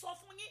kí n sọ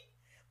fún yín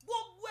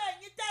gbogbo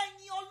ẹ̀yin tẹ́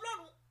ẹ̀yin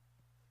Ọlọ́run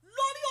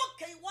lórí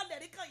òkè ìwọlẹ̀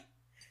rí kan yìí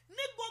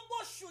ní gbogbo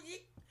oṣù yìí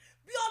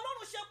bí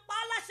Ọlọ́run ṣe pa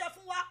á láṣẹ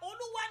fún wa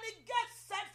Olúwa ní get set